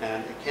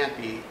 and it can't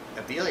be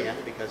abelian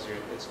because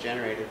it's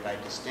generated by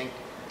distinct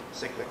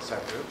cyclic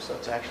subgroups, so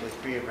it's actually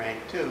free of rank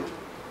 2.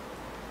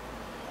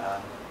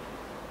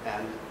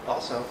 And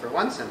also for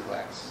 1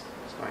 simplex,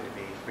 it's going to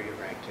be free of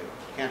rank 2. It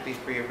can't be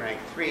free of rank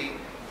 3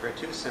 for a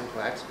 2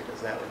 simplex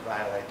because that would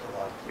violate the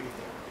log 3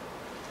 theorem.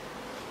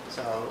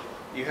 So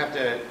you have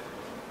to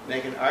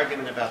make an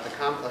argument about the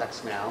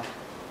complex now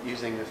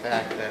using the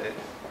fact that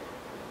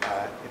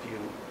if you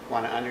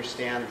want to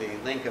understand the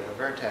link of a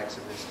vertex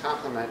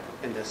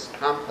in this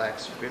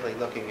complex, you're really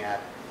looking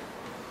at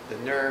the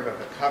nerve of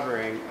a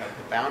covering of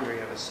the boundary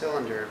of a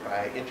cylinder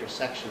by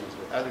intersections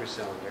with other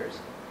cylinders.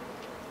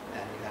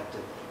 And you have to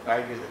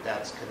argue that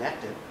that's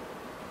connected,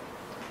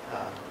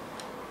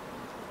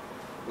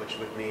 which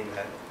would mean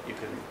that you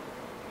can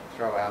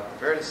throw out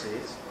the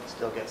vertices and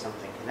still get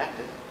something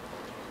connected.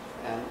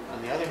 And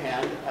on the other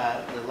hand,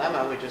 the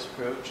lemma we just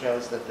proved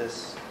shows that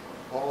this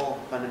whole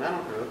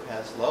fundamental group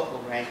has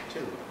local rank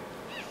 2.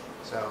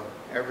 So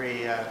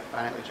every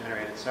finitely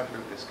generated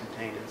subgroup is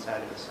contained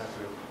inside of a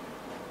subgroup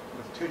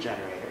with 2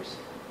 generators.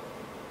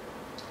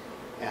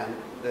 And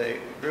the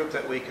group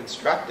that we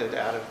constructed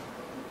out of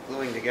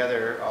gluing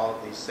together all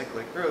of these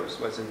cyclic groups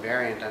was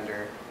invariant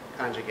under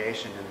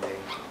conjugation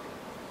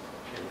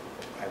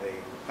by the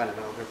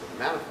fundamental group of the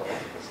manifold,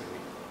 because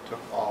we took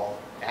all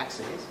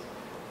axes.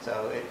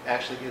 So it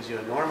actually gives you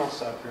a normal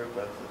subgroup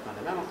of the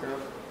fundamental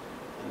group,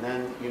 and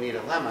then you need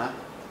a lemma.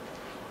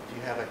 If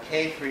you have a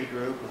k-free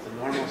group with a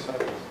normal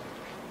subgroup,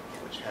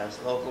 which has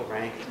local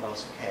rank at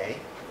most k,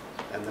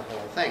 then the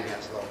whole thing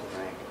has local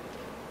rank.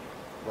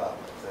 Well,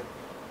 if the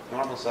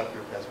normal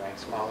subgroup has rank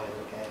smaller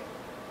than k,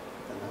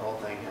 then the whole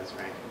thing has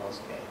rank at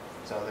most k.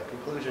 So the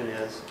conclusion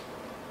is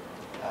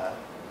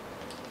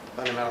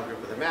fundamental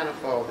group of the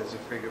manifold is a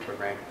free group of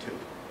rank 2.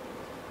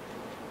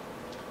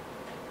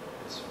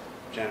 It's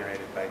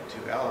generated by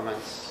 2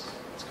 elements.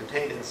 It's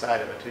contained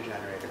inside of a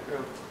 2-generator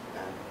group,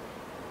 and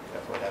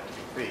therefore would have to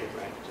be free of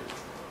rank 2.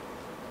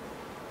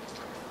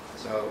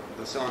 So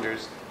the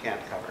cylinders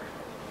can't cover.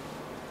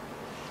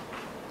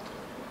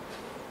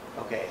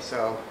 Okay,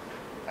 so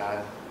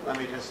let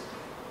me just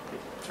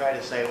try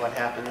to say what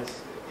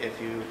happens if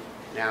you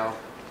now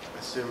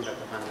assume that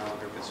the fundamental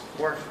group is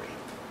 4 free.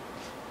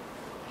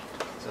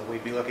 So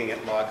we'd be looking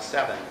at log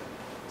 7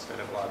 instead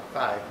of log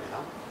 5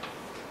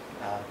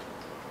 now.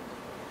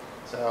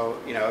 So,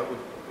 you know,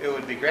 it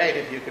would be great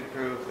if you could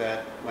prove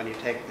that when you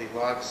take the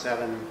log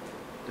 7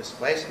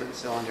 displacement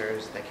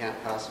cylinders, they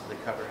can't possibly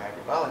cover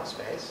hyperbolic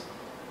space,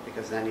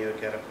 because then you would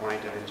get a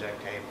point of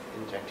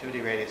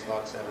injectivity radius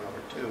log 7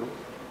 over 2,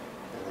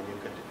 and then you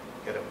could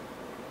get a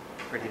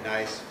pretty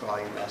nice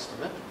volume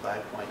estimate,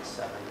 5.7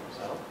 or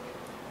so.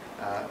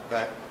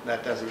 But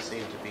that doesn't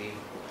seem to be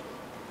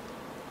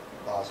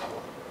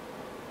plausible.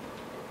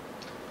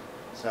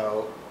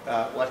 So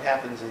what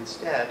happens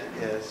instead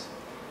is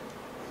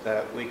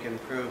that we can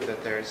prove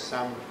that there's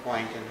some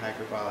point in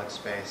hyperbolic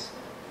space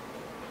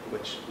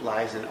which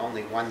lies in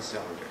only one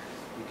cylinder.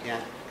 You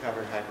can't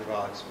cover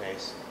hyperbolic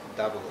space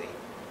doubly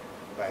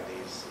by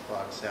these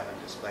log 7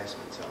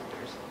 displacement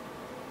cylinders.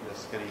 This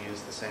is going to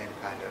use the same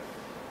kind of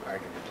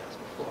argument as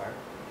before.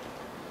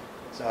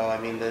 So, I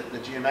mean, the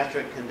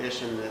geometric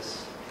condition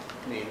this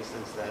means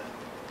is that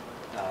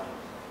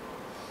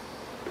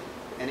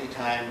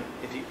anytime,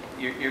 if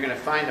you're going to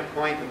find a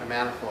point in the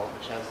manifold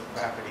which has the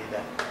property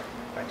that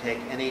if I take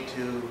any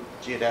 2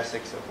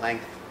 geodesics of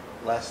length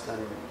less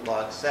than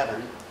log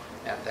 7,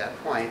 at that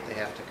point they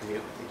have to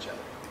commute with each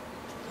other.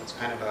 So it's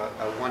kind of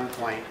a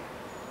one-point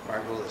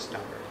Margulis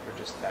number for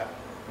just that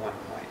one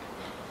point.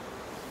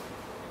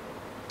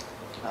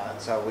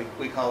 So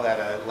we call that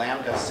a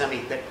lambda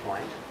semi-thick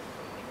point.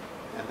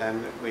 And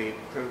then we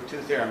proved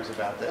two theorems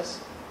about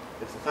this.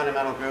 If the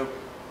fundamental group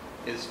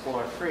is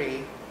 4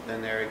 free,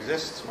 then there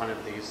exists one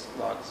of these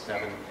log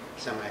 7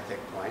 semi-thick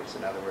points.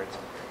 In other words,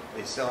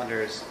 these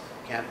cylinders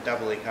can't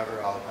doubly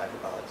cover all of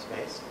hyperbolic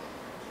space.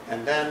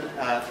 And then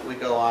we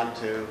go on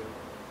to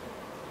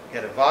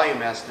get a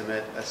volume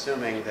estimate,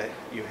 assuming that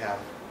you have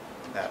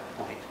that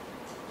point,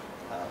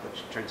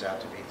 which turns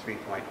out to be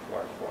 3.44.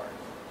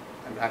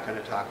 I'm not going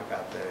to talk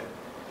about the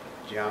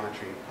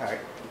geometry part,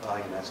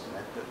 volume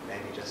estimate, but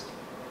maybe just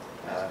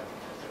a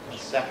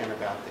second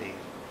about the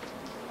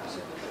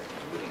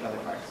other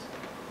parts.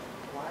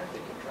 Why are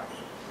they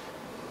contracted?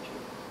 If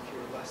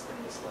you're less than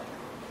this length,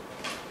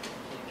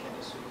 you can't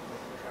assume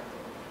they're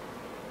contracted.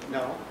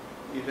 No,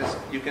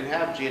 you can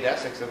have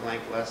geodesics of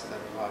length less than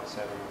log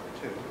 7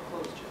 over 2.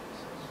 Closed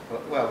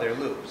geodesics. Well, they're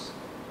loops,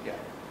 yeah.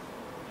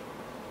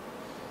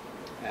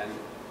 And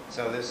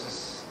so this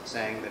is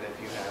saying that if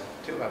you have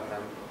 2 of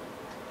them,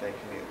 they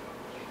commute.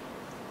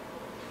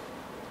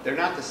 They're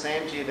not the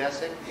same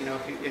geodesic. You know,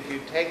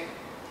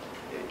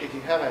 if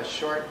you have a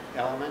short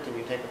element and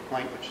you take a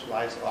point which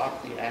lies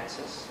off the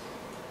axis,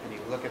 and you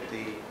look at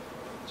the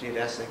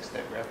geodesics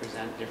that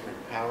represent different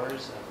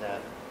powers of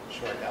that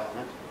short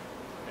element,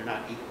 they're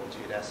not equal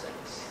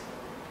geodesics.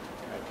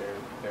 Right?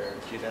 They're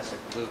geodesic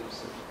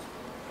loops of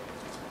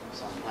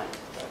some length.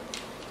 But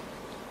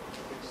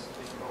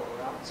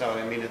so,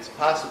 I mean, it's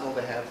possible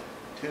to have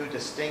 2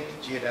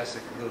 distinct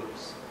geodesic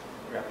loops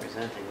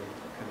representing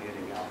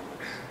commuting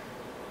elements.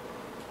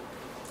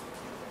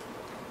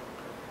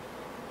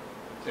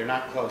 They're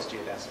not closed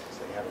geodesics.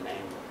 They have a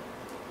name.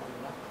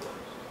 Not closed.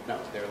 No,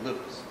 they're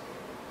loops.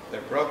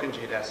 They're broken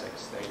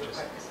geodesics.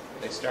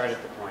 They start at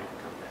the point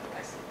and come back.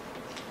 I see.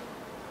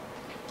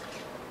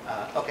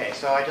 Okay,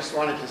 so I just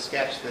wanted to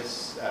sketch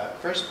this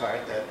first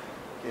part, that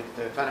if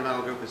the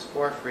fundamental group is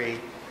 4 free,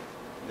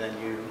 then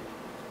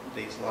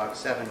these log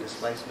 7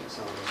 displacement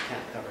cylinders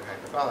can't cover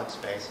hyperbolic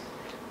space.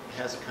 It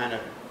has a kind of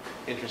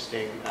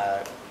interesting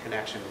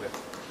connection with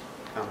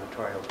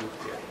combinatorial group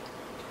theory.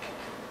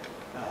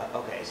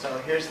 Okay, so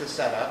here's the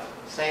setup.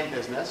 Same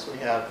business. We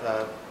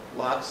have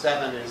log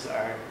 7 is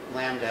our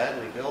lambda,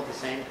 and we build the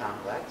same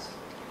complex.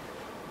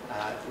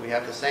 We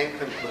have the same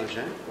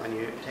conclusion. When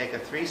you take a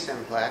 3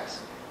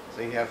 simplex,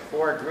 so you have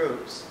 4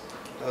 groups,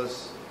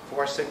 those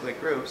 4 cyclic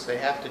groups, they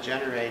have to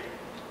generate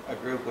a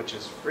group which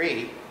is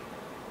free,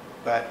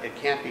 but it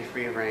can't be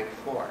free of rank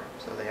 4.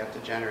 So they have to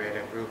generate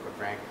a group of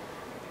rank,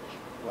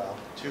 well,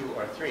 2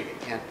 or 3.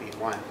 It can't be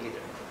 1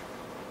 either.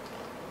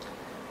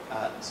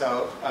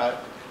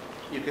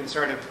 You can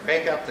sort of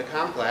break up the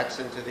complex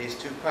into these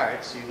 2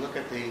 parts. You look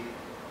at the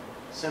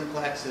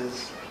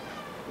simplexes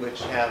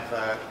which have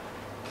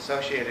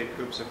associated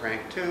groups of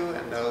rank 2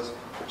 and those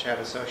which have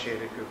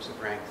associated groups of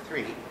rank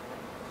 3.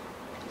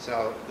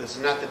 So this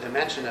is not the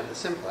dimension of the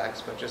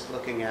simplex, but just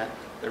looking at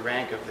the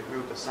rank of the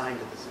group assigned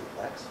to the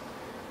simplex.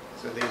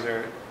 So these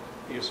are,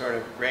 you sort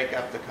of break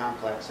up the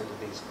complex into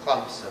these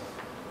clumps of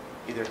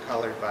either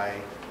colored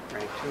by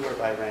rank 2 or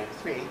by rank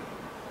 3.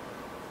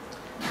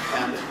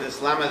 And this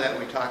lemma that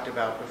we talked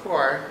about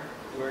before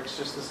works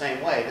just the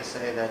same way, to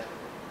say that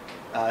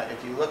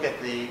if you look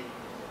at the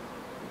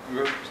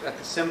groups, at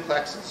the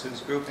simplexes whose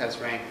group has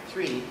rank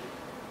 3,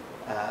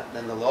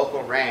 then the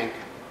local rank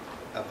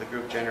of the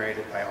group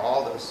generated by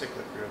all those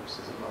cyclic groups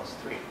is at most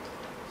 3.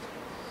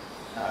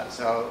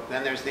 So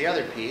then there's the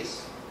other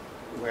piece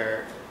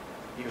where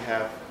you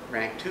have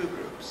rank 2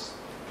 groups.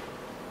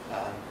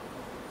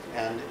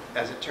 And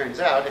as it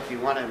turns out, if you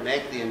want to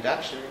make the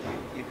induction,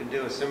 you can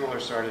do a similar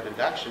sort of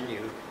induction.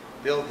 You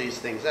build these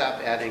things up,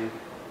 adding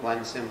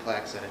 1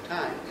 simplex at a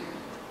time.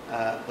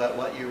 But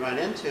what you run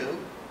into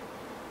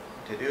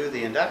to do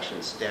the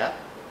induction step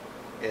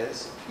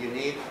is you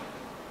need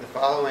the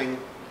following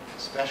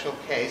special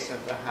case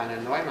of the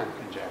Hahn-Neumann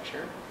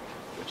conjecture,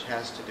 which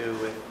has to do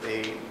with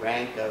the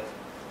rank of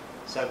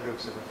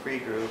subgroups of a free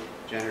group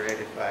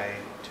generated by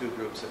 2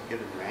 groups of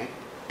given rank.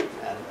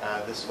 And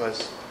this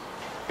was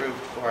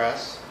proved for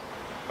us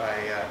by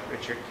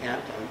Richard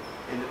Kent and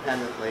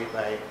independently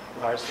by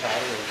Lars Tyler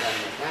and John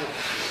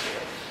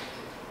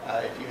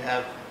McReynolds. If you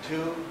have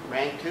 2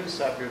 rank 2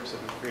 subgroups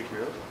of a free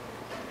group,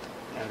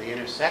 and the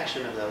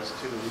intersection of those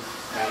 2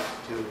 rank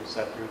 2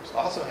 subgroups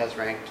also has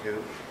rank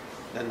 2,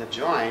 then the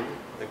join,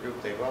 the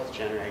group they both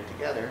generate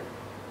together,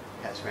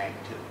 has rank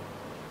 2.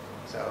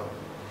 So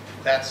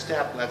that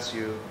step lets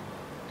you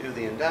do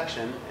the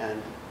induction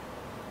and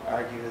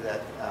argue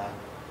that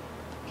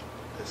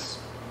this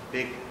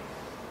big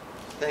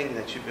thing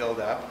that you build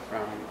up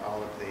from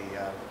all of the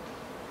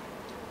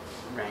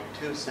rank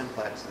 2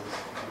 simplexes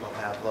will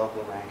have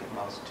local rank at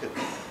most 2.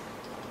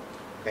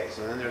 Okay,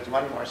 so then there's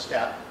one more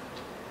step.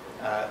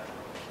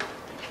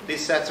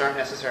 These sets aren't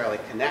necessarily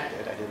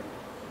connected.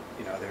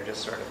 They're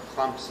just sort of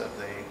clumps of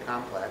the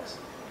complex.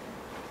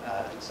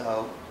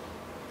 So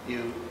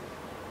you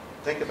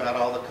think about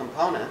all the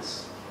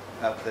components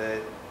of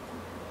the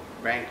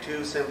rank 2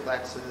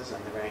 simplexes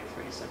and the rank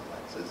 3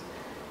 simplexes.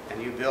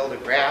 And you build a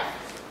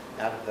graph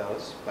out of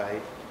those by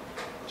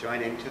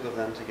joining two of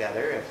them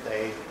together if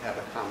they have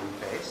a common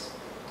face.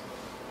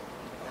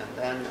 And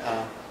then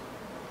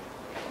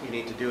you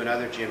need to do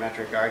another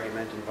geometric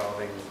argument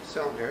involving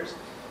cylinders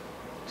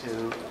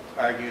to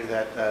argue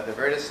that the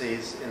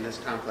vertices in this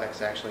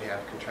complex actually have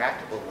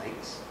contractible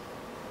links.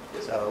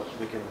 So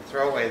we can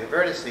throw away the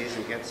vertices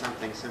and get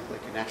something simply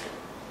connected.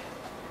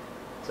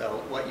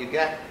 So what you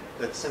get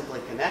that's simply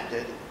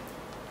connected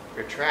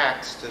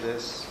retracts to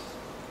this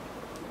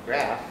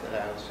graph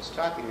that I was just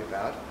talking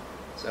about.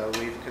 So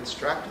we've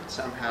constructed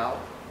somehow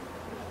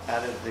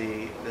out of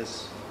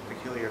this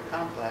peculiar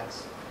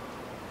complex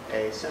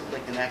a simply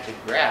connected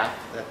graph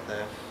that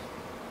the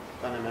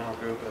fundamental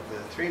group of the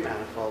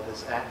 3-manifold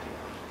is acting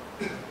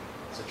on.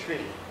 It's a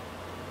tree.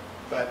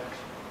 But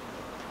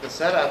the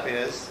setup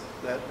is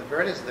that the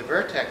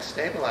vertex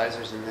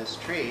stabilizers in this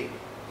tree,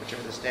 which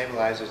are the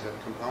stabilizers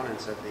of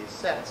components of these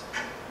sets,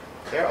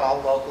 they're all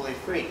locally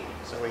free.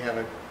 So we have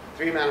a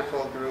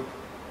 3-manifold group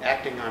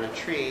acting on a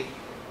tree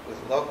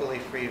with locally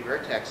free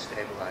vertex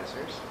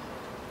stabilizers.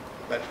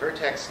 But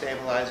vertex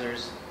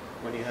stabilizers,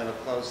 when you have a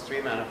closed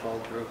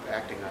 3-manifold group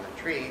acting on a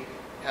tree,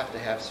 have to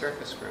have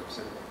surface groups,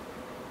 and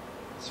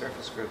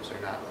surface groups are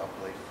not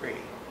locally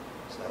free.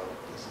 So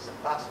this is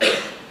impossible,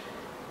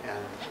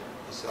 and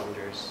the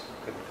cylinders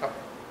couldn't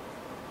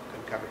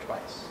cover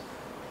twice.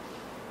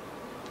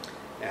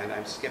 And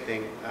I'm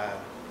skipping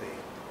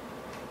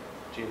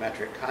the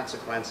geometric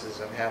consequences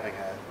of having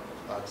a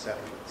log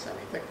 7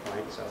 semi-thick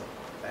point, so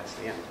that's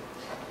the end.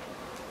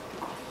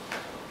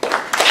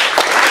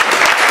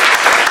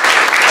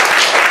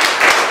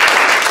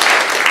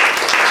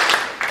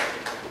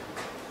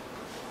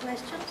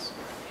 Questions?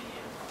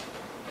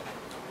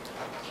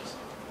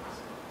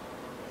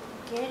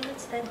 Okay,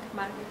 let's thank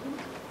Marc. Do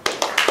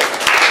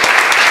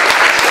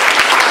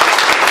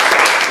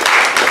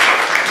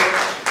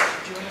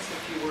you want to say a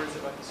few words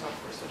about the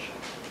software session?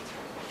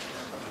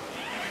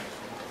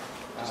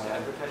 Just to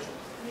advertise it?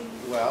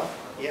 Well,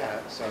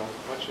 yeah, so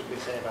what should we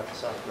say about the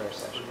software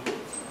session?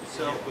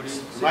 So,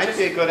 It might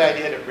be a good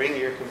idea to bring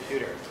your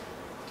computer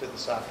to the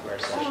software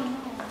session.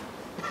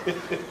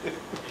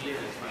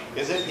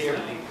 Is it here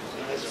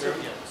in this room?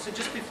 So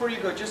just before you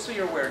go, just so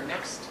you're aware,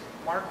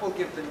 Marc will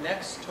give the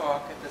next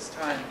talk at this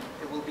time.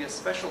 It will be a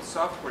special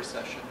software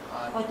session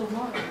on Or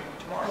tomorrow?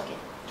 tomorrow. Okay.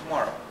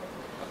 Tomorrow,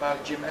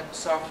 about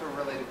software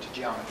related to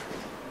geometry.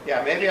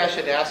 Yeah, maybe I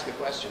should ask a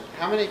question.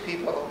 How many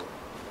people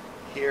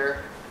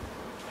here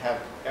have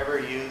ever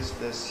used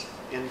this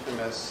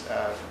infamous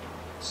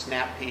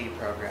SnapP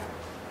program?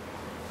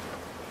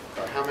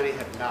 Or how many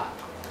have not?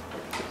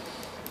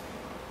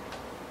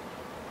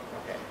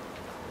 Okay,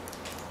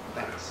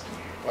 thanks.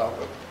 Well,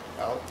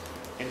 I'll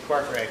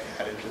incorporate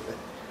that into the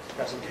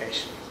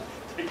presentation.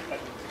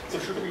 So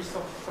should we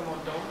someone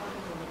download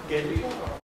it on the Get computer?